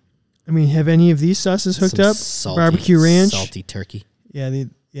turkey? I mean, have any of these sauces hooked Some up? salty, Barbecue ranch. salty turkey. Yeah,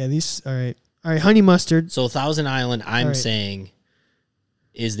 these. All right, honey mustard. So Thousand Island, I'm All right. saying,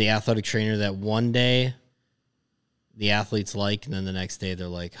 is the athletic trainer that one day the athletes like, and then the next day they're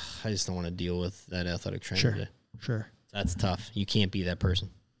like, I just don't want to deal with that athletic trainer Sure. today. Sure. That's tough. You can't be that person.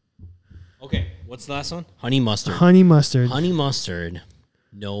 Okay, what's the last one? Honey mustard. Honey mustard. Honey mustard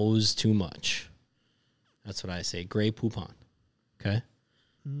knows too much. That's what I say. Grey Poupon. Okay?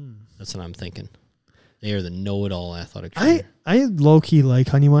 That's what I'm thinking. They are the know-it-all athletic trainer. I low key like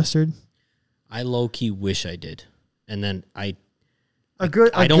honey mustard. I low-key wish I did. And then A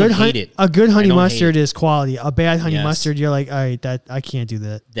good hate it. A good honey I don't hate mustard it. is quality. A bad honey Yes. mustard, you're like, all right, that I can't do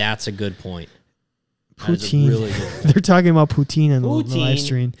that. That's a good point. That is a Poutine. really good point. They're talking about poutine on the live Poutine?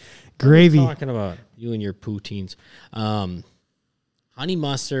 stream. What are Gravy. you talking about you and your poutines. Honey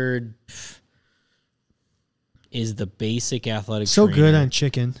mustard is the basic athletic So trainer. good on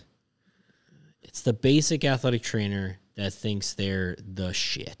chicken. It's the basic athletic trainer that thinks they're the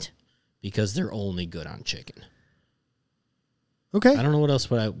shit because they're only good on chicken. Okay. I don't know what else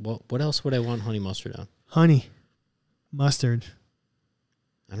what else would I want honey mustard on? Honey mustard.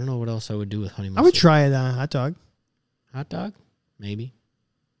 I don't know what else I would do with honey I mustard. would try it on a hot dog. Hot dog, maybe.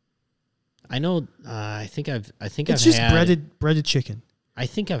 I know. I think It's I've just had breaded chicken. I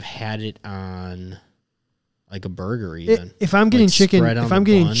think I've had it on like a burger even. If I'm getting Like chicken, spread on if the I'm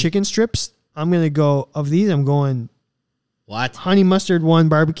getting bun. chicken strips, I'm gonna go of these. I'm going What? honey mustard 1,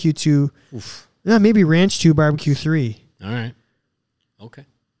 barbecue 2. Oof. No, maybe ranch 2, barbecue 3. All right. Okay.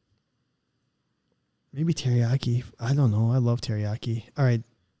 Maybe teriyaki. I don't know. I love teriyaki. All right.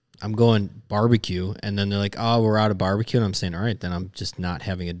 I'm going barbecue, and then they're like, "Oh, we're out of barbecue," and I'm saying, "All right, then I'm just not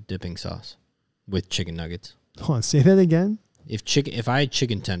having a dipping sauce with chicken nuggets." Hold on. Say that again. If I had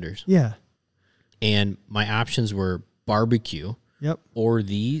chicken tenders Yeah. and my options were barbecue Yep. or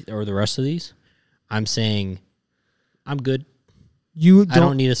the rest of these, I'm saying I'm good. You I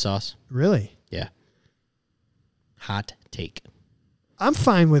don't need a sauce. really. Yeah. Hot take. I'm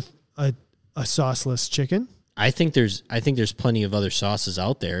fine with a sauceless chicken. I think there's plenty of other sauces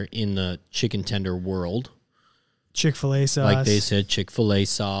out there in the chicken tender world. Chick-fil-A sauce. Like they said, Chick-fil-A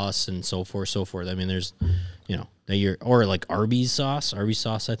sauce and so forth. I mean, there's, or like Arby's sauce. Arby's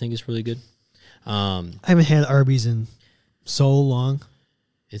sauce, I think, is really good. I haven't had Arby's in so long.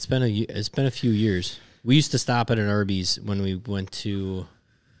 It's been a few years. We used to stop at an Arby's when we went to,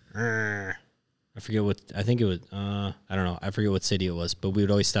 I forget what, I think it was, I don't know. I forget what city it was, but we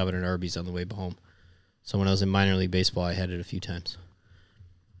would always stop at an Arby's on the way home. So when I was in minor league baseball, I had it a few times.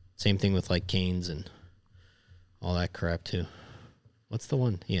 Same thing with like Canes and all that crap too. What's the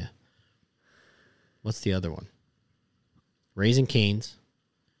one? Yeah. What's the other one? Raising Cane's.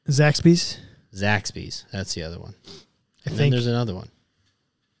 Zaxby's. Zaxby's. That's the other one. I And then think there's another one.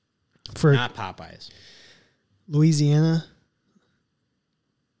 for Not Popeyes. Louisiana.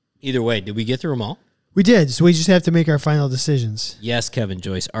 Either way, did we get through them all? We did. So we just have to make our final decisions. Yes, Kevin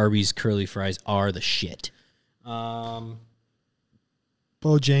Joyce. Arby's curly fries are the shit.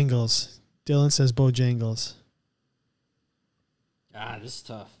 Bojangles. Dylan says Bojangles. This is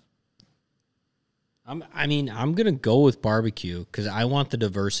tough. I'm gonna go with barbecue because I want the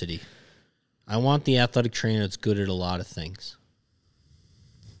diversity. I want the athletic trainer that's good at a lot of things,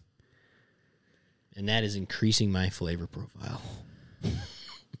 and that is increasing my flavor profile.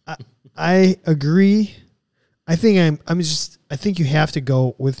 I agree. I think you have to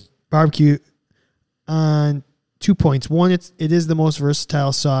go with barbecue on 2 points. One, it is the most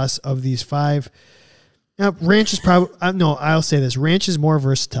versatile sauce of these 5. Now, ranch is probably I'll say this: ranch is more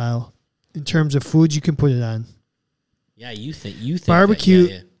versatile in terms of foods you can put it on. Yeah, you think barbecue.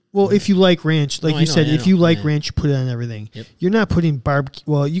 That, yeah. Well, if you like ranch, like said, if you like ranch, you put it on everything. Yep. You're not putting barbecue.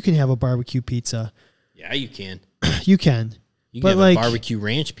 Well, you can have a barbecue pizza. Yeah, you can. You can. You but can have a barbecue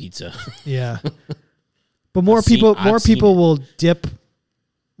ranch pizza. Yeah. But more people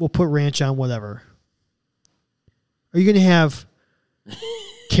will put ranch on whatever. Are you going to have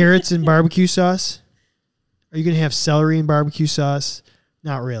carrots in barbecue sauce? Are you going to have celery in barbecue sauce?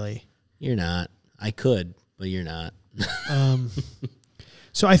 Not really. You're not. I could, but you're not.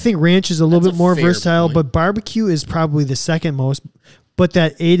 So I think ranch is a little bit more versatile, but barbecue is probably the second most. But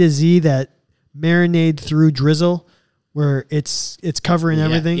that A to Z, that marinade through drizzle, where it's covering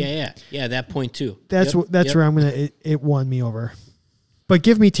everything. Yeah. That point too. That's where I'm gonna. It won me over. But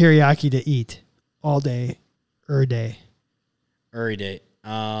give me teriyaki to eat all day, every day. Every day.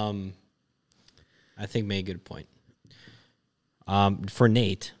 I think made a good point. For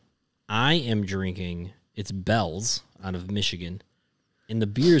Nate, I am drinking. It's Bell's out of Michigan, and the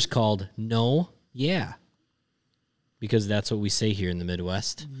beer is called No Yeah, because that's what we say here in the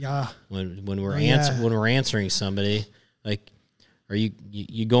Midwest. Yeah. When we're when we're answering somebody, like, are you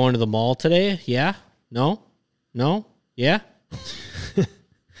going to the mall today? Yeah. No. Yeah.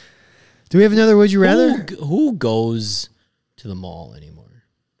 Do we have another would you rather? Who goes to the mall anymore?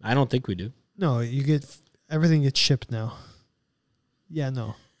 I don't think we do. No, everything gets shipped now. Yeah,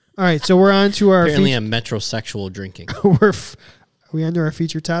 no. All right, so we're on to our... Apparently I'm metrosexual drinking. Are we on to our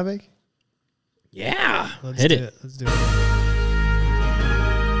feature topic? Yeah. Let's do it. Let's do it.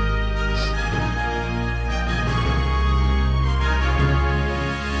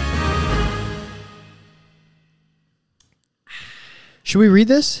 Should we read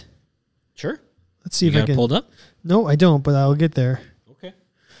this? Sure. Let's see if I can... pulled up? No, I don't, but I'll get there. Okay.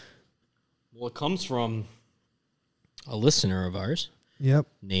 Well, it comes from a listener of ours. Yep.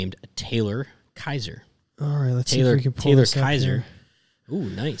 Named Taylor Kaiser. All right, let's see if we can pull this up Kaiser. Here. Ooh,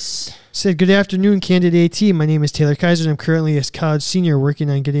 nice. Said, good afternoon, Candid AT. My name is Taylor Kaiser, and I'm currently a college senior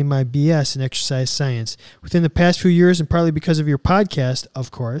working on getting my BS in exercise science. Within the past few years, and partly because of your podcast, of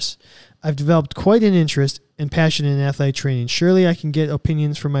course, I've developed quite an interest and passion in athletic training. Surely I can get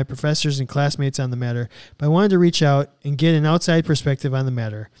opinions from my professors and classmates on the matter, but I wanted to reach out and get an outside perspective on the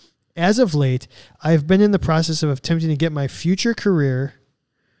matter. As of late, I've been in the process of attempting to get my future career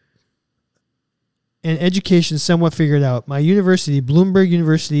and education somewhat figured out. My university, Bloomberg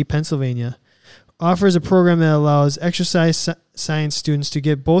University, Pennsylvania, offers a program that allows exercise science students to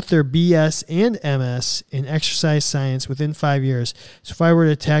get both their BS and MS in exercise science within 5 years. So if I were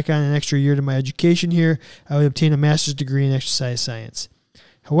to tack on an extra year to my education here, I would obtain a master's degree in exercise science.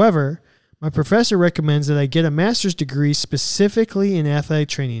 However, my professor recommends that I get a master's degree specifically in athletic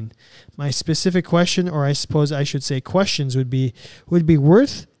training. My specific question, or I suppose I should say questions, would be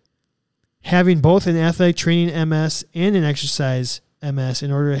worth having both an athletic training MS and an exercise MS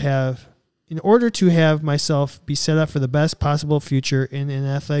in order to have myself be set up for the best possible future in an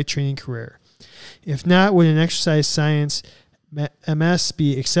athletic training career. If not, would an exercise science MS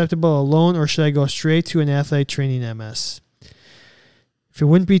be acceptable alone, or should I go straight to an athletic training MS? If it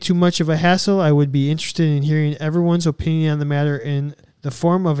wouldn't be too much of a hassle, I would be interested in hearing everyone's opinion on the matter in the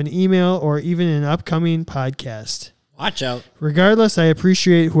form of an email or even an upcoming podcast. Watch out. Regardless, I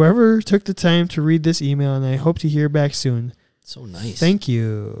appreciate whoever took the time to read this email, and I hope to hear back soon. So nice. Thank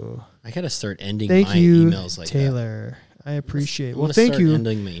you. I gotta start ending my emails like Taylor. I appreciate it. Well, thank you.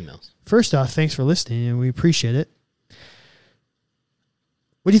 Ending my emails. First off, thanks for listening, and we appreciate it.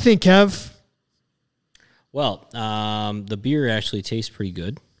 What do you think, Kev? Well, the beer actually tastes pretty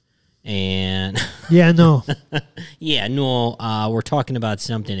good, and yeah, no, we're talking about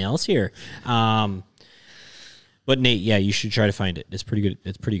something else here. But Nate, yeah, you should try to find it. It's pretty good.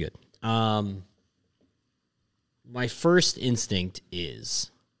 It's pretty good. My first instinct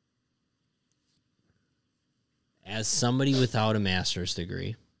is, as somebody without a master's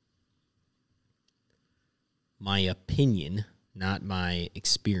degree, my opinion, not my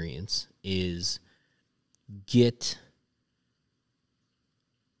experience, is get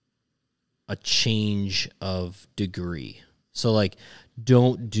a change of degree. So, like,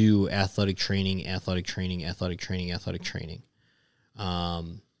 don't do athletic training.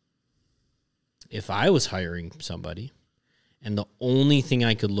 If I was hiring somebody and the only thing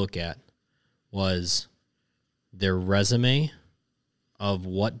I could look at was their resume of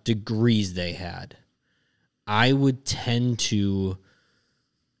what degrees they had, I would tend to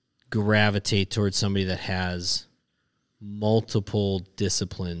gravitate towards somebody that has multiple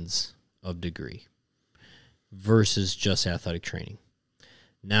disciplines of degree versus just athletic training.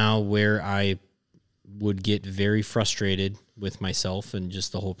 Now, where I would get very frustrated with myself and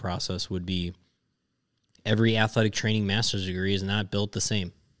just the whole process would be every athletic training master's degree is not built the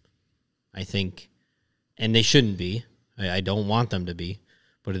same. I think, and they shouldn't be. I don't want them to be.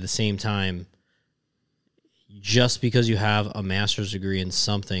 But at the same time, just because you have a master's degree in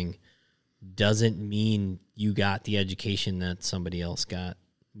something doesn't mean you got the education that somebody else got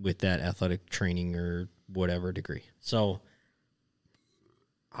with that athletic training or whatever degree. So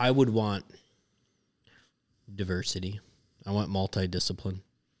I would want diversity. I want multidiscipline.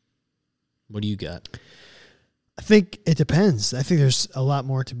 What do you got? I think it depends. I think there's a lot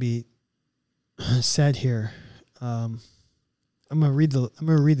more to be said here. I'm gonna read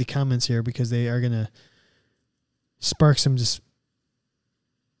the comments here because they are gonna spark some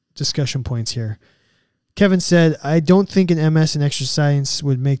discussion points here. Kevin said, "I don't think an MS in exercise science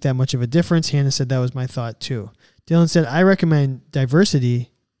would make that much of a difference." Hannah said that was my thought too. Dylan said, "I recommend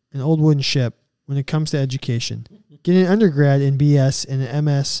diversity, an old wooden ship, when it comes to education. Get an undergrad in BS and an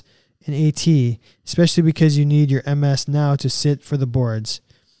MS in AT, especially because you need your MS now to sit for the boards."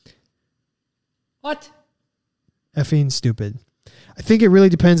 What? Effing stupid. I think it really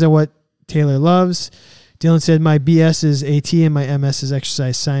depends on what Taylor loves. Dylan said, "My BS is AT and my MS is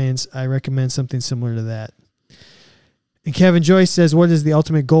exercise science. I recommend something similar to that." And Kevin Joyce says, "What is the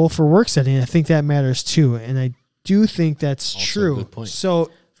ultimate goal for work setting?" I think that matters too. And I do think that's Also true. a good point.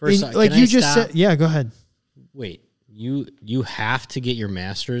 So, First, like can you I just stop? said, yeah, go ahead. Wait, you have to get your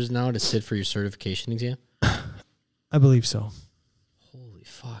master's now to sit for your certification exam? I believe so. Holy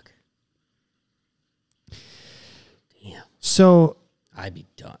fuck. Damn. So, I'd be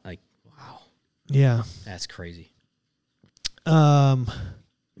done. Like, wow. yeah. That's crazy. So,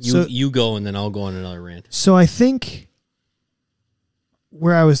 You go and then I'll go on another rant. So I think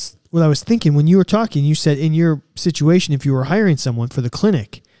what I was thinking when you were talking, you said in your situation, if you were hiring someone for the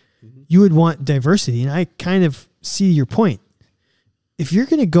clinic, you would want diversity. And I kind of see your point. If you're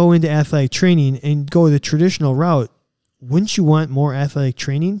going to go into athletic training and go the traditional route, wouldn't you want more athletic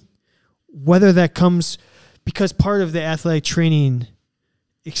training? Whether that comes because part of the athletic training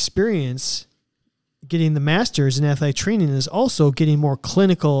experience, getting the master's in athletic training, is also getting more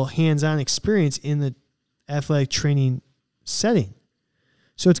clinical hands-on experience in the athletic training setting.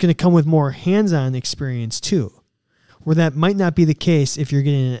 So it's going to come with more hands-on experience too, where that might not be the case if you're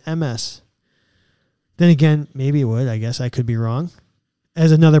getting an MS. Then again, maybe it would. I guess I could be wrong.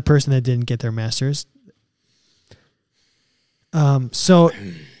 As another person that didn't get their master's. So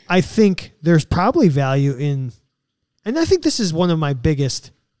I think there's probably value in, and I think this is one of my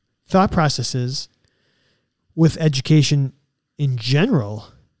biggest thought processes with education in general.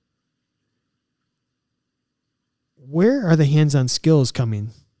 Where are the hands-on skills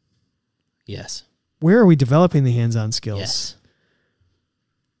coming? Yes. Where are we developing the hands-on skills? Yes.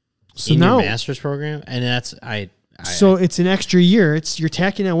 So in now, your master's program, and that's so it's an extra year. You're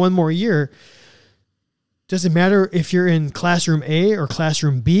tacking on one more year. Does it matter if you're in classroom A or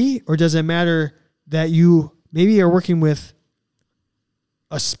classroom B, or does it matter that you maybe are working with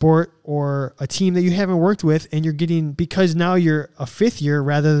a sport or a team that you haven't worked with, and you're getting, because now you're a fifth year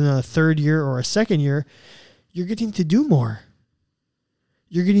rather than a third year or a second year, you're getting to do more.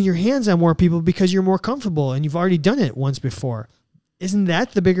 You're getting your hands on more people because you're more comfortable and you've already done it once before. Isn't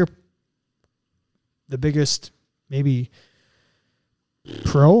that the biggest maybe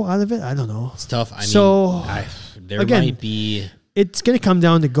pro out of it? I don't know. It's tough. I So, mean, there again, might be. It's going to come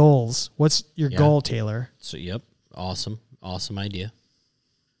down to goals. What's your goal, Taylor? So, yep. Awesome idea.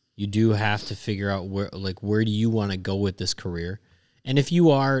 You do have to figure out where do you want to go with this career? And if you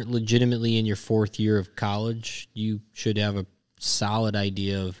are legitimately in your fourth year of college, you should have a solid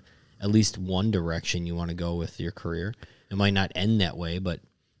idea of at least one direction you want to go with your career. It might not end that way, but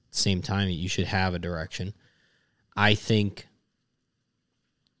at the same time, you should have a direction. I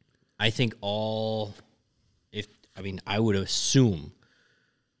would assume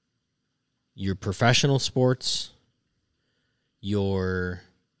your professional sports, your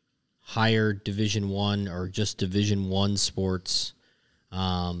higher Division I or just Division I sports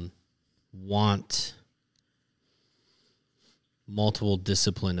want multiple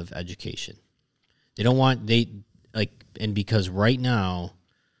discipline of education. They don't want, and because right now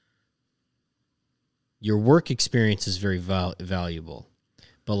your work experience is very valuable,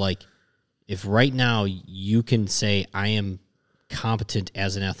 but if right now you can say I am competent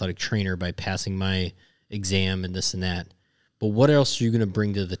as an athletic trainer by passing my exam and this and that, but what else are you going to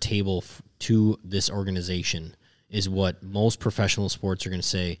bring to the table to this organization is what most professional sports are going to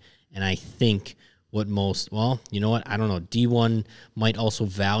say. And I think what most, well, you know what? I don't know. D1 might also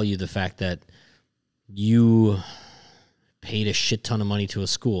value the fact that you paid a shit ton of money to a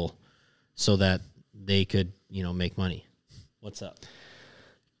school so that they could, make money. What's up?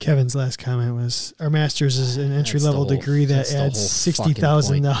 Kevin's last comment was, our master's is an entry-level degree that adds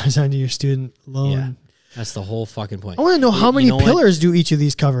 $60,000 onto your student loan. Yeah, that's the whole fucking point. I want to know how many pillars do each of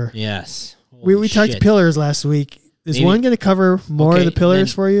these cover? Yes. We talked pillars last week. Is one going to cover more of the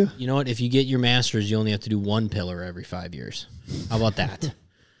pillars for you? You know what? If you get your master's, you only have to do one pillar every 5 years. How about that?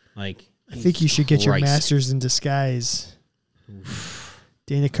 I think you should get your master's in disguise. Oof.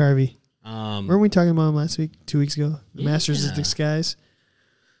 Dana Carvey. Weren't we talking about him last week, 2 weeks ago? The master's in disguise.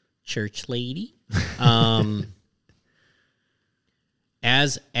 Church lady.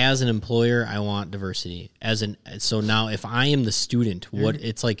 As an employer, I want diversity. So now if I am the student,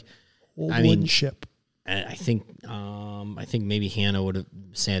 it's like, wooden ship. I think maybe Hannah would have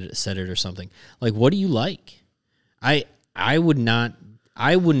said it or something. Like, what do you like? I wouldn't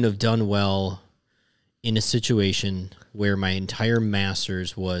have done well in a situation where my entire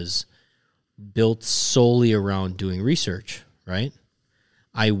master's was built solely around doing research, right?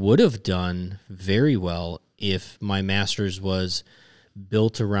 I would have done very well if my master's was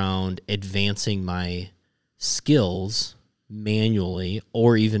built around advancing my skills manually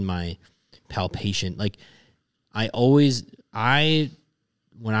or even my palpation. Like when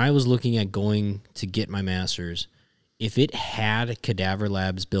I was looking at going to get my master's, if it had cadaver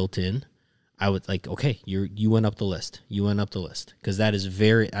labs built in, I would like, okay, you went up the list. You went up the list. Because I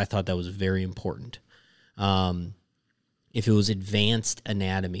thought that was very important. If it was advanced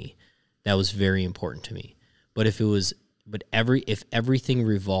anatomy, that was very important to me. But if everything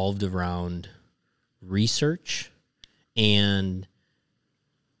revolved around research and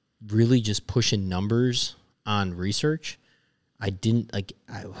really just pushing numbers on research, I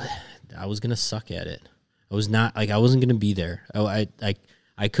was going to suck at it. I wasn't going to be there.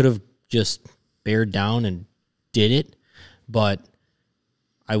 I could have just bared down and did it, but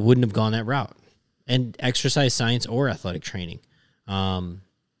I wouldn't have gone that route. And exercise science or athletic training, they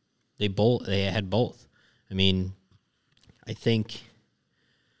had both. I mean, I think,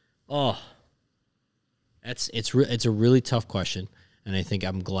 it's a really tough question, and I think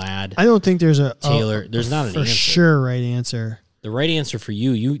I'm glad. I don't think there's Taylor. There's not an for answer. Sure right answer. The right answer for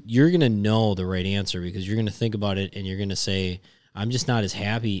you're gonna know the right answer because you're gonna think about it and you're gonna say, I'm just not as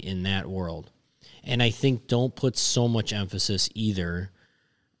happy in that world. And I think don't put so much emphasis either.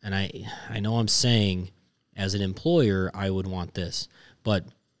 And I know I'm saying as an employer I would want this, but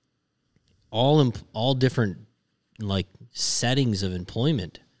all different like settings of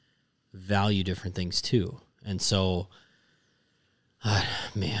employment value different things too. And so,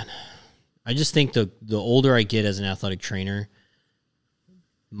 man, I just think the older I get as an athletic trainer,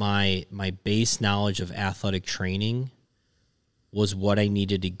 my base knowledge of athletic training was what I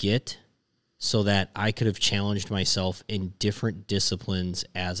needed to get so that I could have challenged myself in different disciplines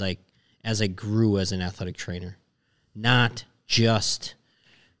as I grew as an athletic trainer, not just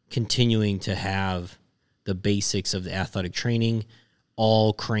continuing to have the basics of the athletic training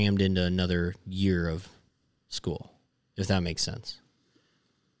all crammed into another year of school, if that makes sense.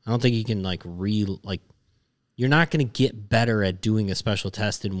 I don't think you can you're not going to get better at doing a special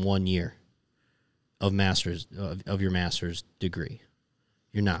test in 1 year of your master's degree.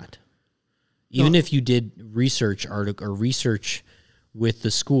 You're not. Even if you did research with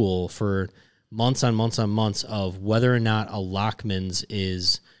the school for months on months on months of whether or not a Lockman's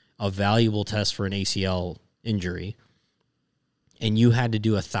is a valuable test for an ACL injury, and you had to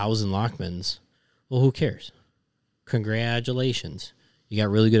do 1,000 Lockman's, well, who cares? Congratulations. You got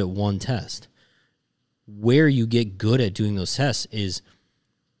really good at one test. Where you get good at doing those tests is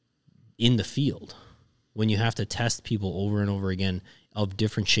in the field, when you have to test people over and over again of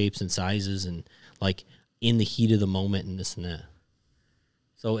different shapes and sizes and like in the heat of the moment and this and that.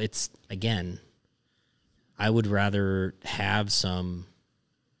 So it's, again, I would rather have some,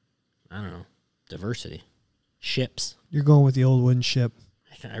 I don't know, diversity. Ships. You're going with the old wooden ship.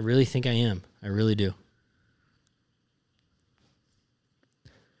 I really think I am. I really do.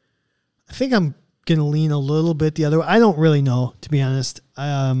 I think I'm going to lean a little bit the other way. I don't really know, to be honest.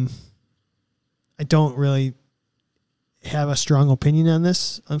 I don't really have a strong opinion on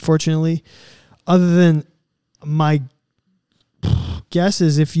this, unfortunately, other than my guess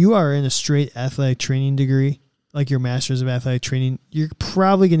is if you are in a straight athletic training degree, like your master's of athletic training, you're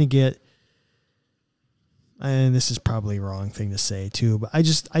probably going to get, and this is probably a wrong thing to say too, but I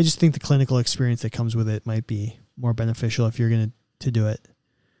just think the clinical experience that comes with it might be more beneficial if you're going to do it.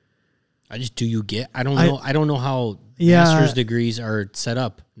 I don't know. I don't know how Yeah. master's degrees are set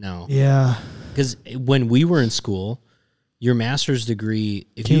up now. Yeah. Because when we were in school, your master's degree,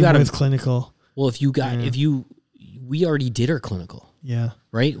 if Came you got with clinical. well, we already did our clinical, Yeah.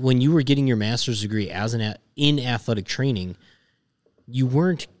 right? When you were getting your master's degree as in athletic training, you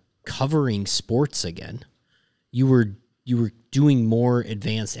weren't covering sports again. You were doing more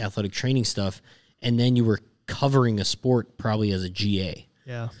advanced athletic training stuff, and then you were covering a sport probably as a GA.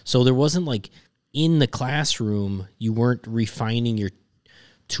 Yeah. So there wasn't like in the classroom, you weren't refining your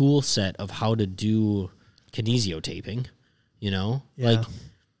tool set of how to do kinesiotaping, Yeah. Like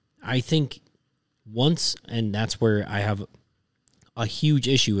I think once, and that's where I have a huge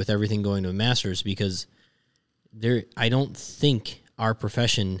issue with everything going to a master's, because I don't think our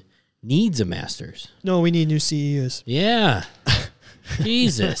profession needs a master's. No, we need new CEUs. Yeah.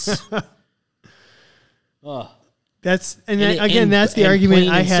 Jesus. Oh. That's And that's the and argument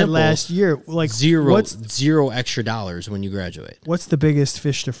plain I and had simple, last year. Like zero extra dollars when you graduate. What's the biggest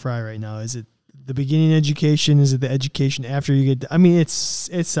fish to fry right now? Is it the beginning education? Is it the education after you get? I mean, it's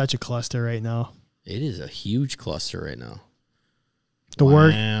such a cluster right now. It is a huge cluster right now. The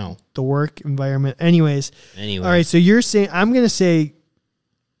work environment. Anyways. All right. So you're saying, I'm going to say,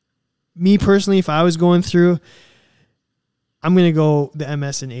 me personally, if I was going through, I'm going to go the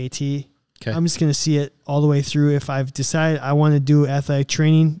MS and AT. Okay. I'm just going to see it all the way through. If I've decided I want to do athletic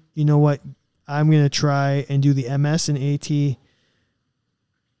training, you know what? I'm going to try and do the MS and AT.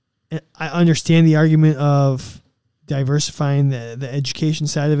 And I understand the argument of diversifying the education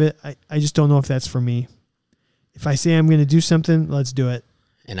side of it. I just don't know if that's for me. If I say I'm going to do something, let's do it.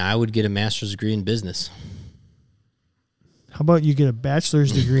 And I would get a master's degree in business. How about you get a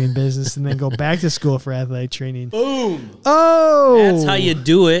bachelor's degree in business and then go back to school for athletic training? Boom. Oh. That's how you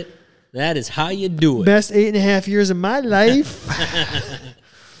do it. That is how you do it. Best 8.5 years of my life.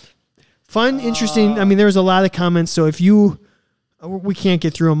 Fun, interesting. I mean, there was a lot of comments. So we can't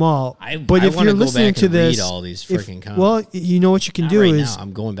get through them all. But if you're listening to this, read all these freaking comments. Well, you know what you can Not do right is now.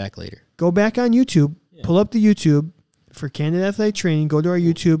 I'm going back later. Go back on YouTube, pull up the YouTube for Candid Athletic Training. Go to our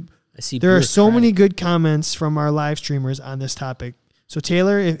YouTube. I see. There are so many good comments from our live streamers on this topic. So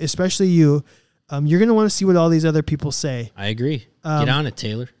Taylor, especially you, you're going to want to see what all these other people say. I agree. Get on it,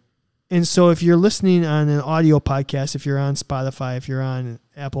 Taylor. And so if you're listening on an audio podcast, if you're on Spotify, if you're on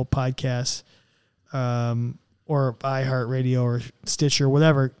Apple Podcasts, or iHeartRadio or Stitcher,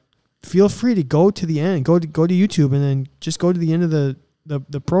 whatever, feel free to go to the end. Go to YouTube and then just go to the end of the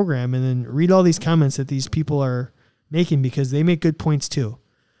program and then read all these comments that these people are making, because they make good points too.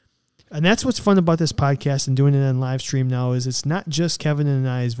 And that's what's fun about this podcast and doing it on live stream now, is it's not just Kevin and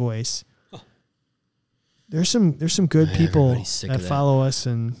I's voice. There's some good people that follow us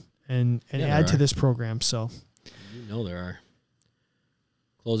and add to this program. So there are.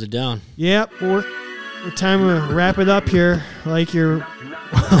 Close it down. Yep, we're time to wrap it up here. Like you're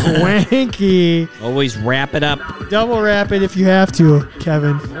wanky. Always wrap it up. Double wrap it if you have to,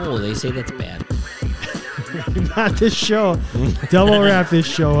 Kevin. Oh, they say that's bad. Not this show. Double wrap this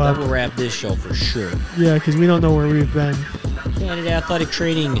show up. Double wrap this show for sure. Yeah, because we don't know where we've been.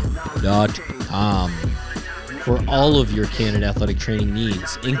 CanadaAthleticTraining.com for all of your Canada Athletic Training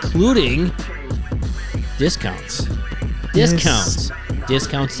needs, including discounts. Discounts.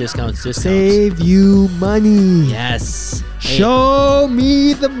 Save you money. Yes. Show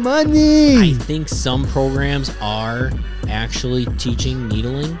me the money. I think some programs are actually teaching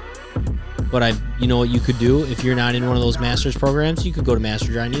needling. But you know what you could do if you're not in one of those master's programs? You could go to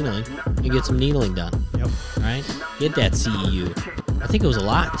Master Dry Needling and get some needling done. Yep. All right? Get that CEU. I think it was a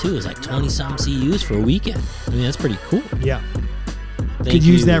lot, too. It was like 20-something CEUs for a weekend. I mean, that's pretty cool. Yeah. Could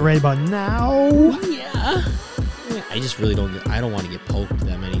use that right about now. Yeah. I just really don't want to get poked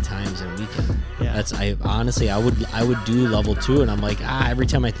that many times in a weekend. Yeah. I would do level 2, and I'm like, every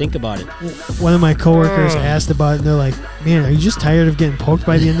time I think about it. One of my coworkers asked about it, and they're like, man, are you just tired of getting poked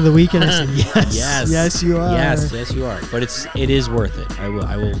by the end of the weekend? I said, yes. Yes, you are. Yes, you are. But it is worth it. I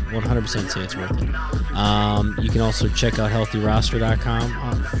will 100% say it's worth it. You can also check out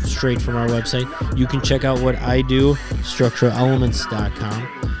healthyroster.com straight from our website. You can check out what I do,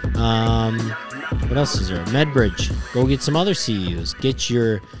 structuralelements.com. What else is there? MedBridge. Go get some other CEUs. Get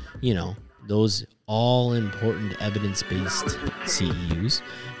your, those all-important evidence-based CEUs.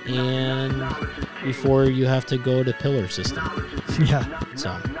 And before you have to go to Pillar System. Yeah.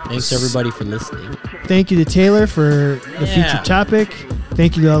 So, thanks everybody for listening. Thank you to Taylor for the featured topic.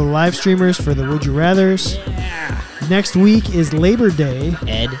 Thank you to all the live streamers for the Would You Rathers. Yeah. Next week is Labor Day.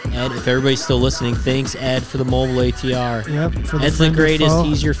 Ed, if everybody's still listening, thanks, Ed, for the mobile ATR. Yep. Ed's the greatest.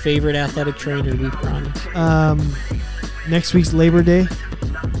 He's your favorite athletic trainer, we promise. Next week's Labor Day.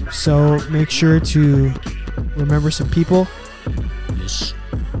 So make sure to remember some people. Yes.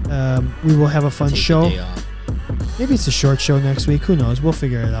 We will have a fun Take a show. day off. Maybe it's a short show next week. Who knows? We'll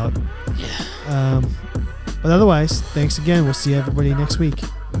figure it out. Yeah. But otherwise, thanks again. We'll see everybody next week.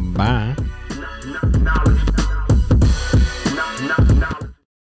 Bye.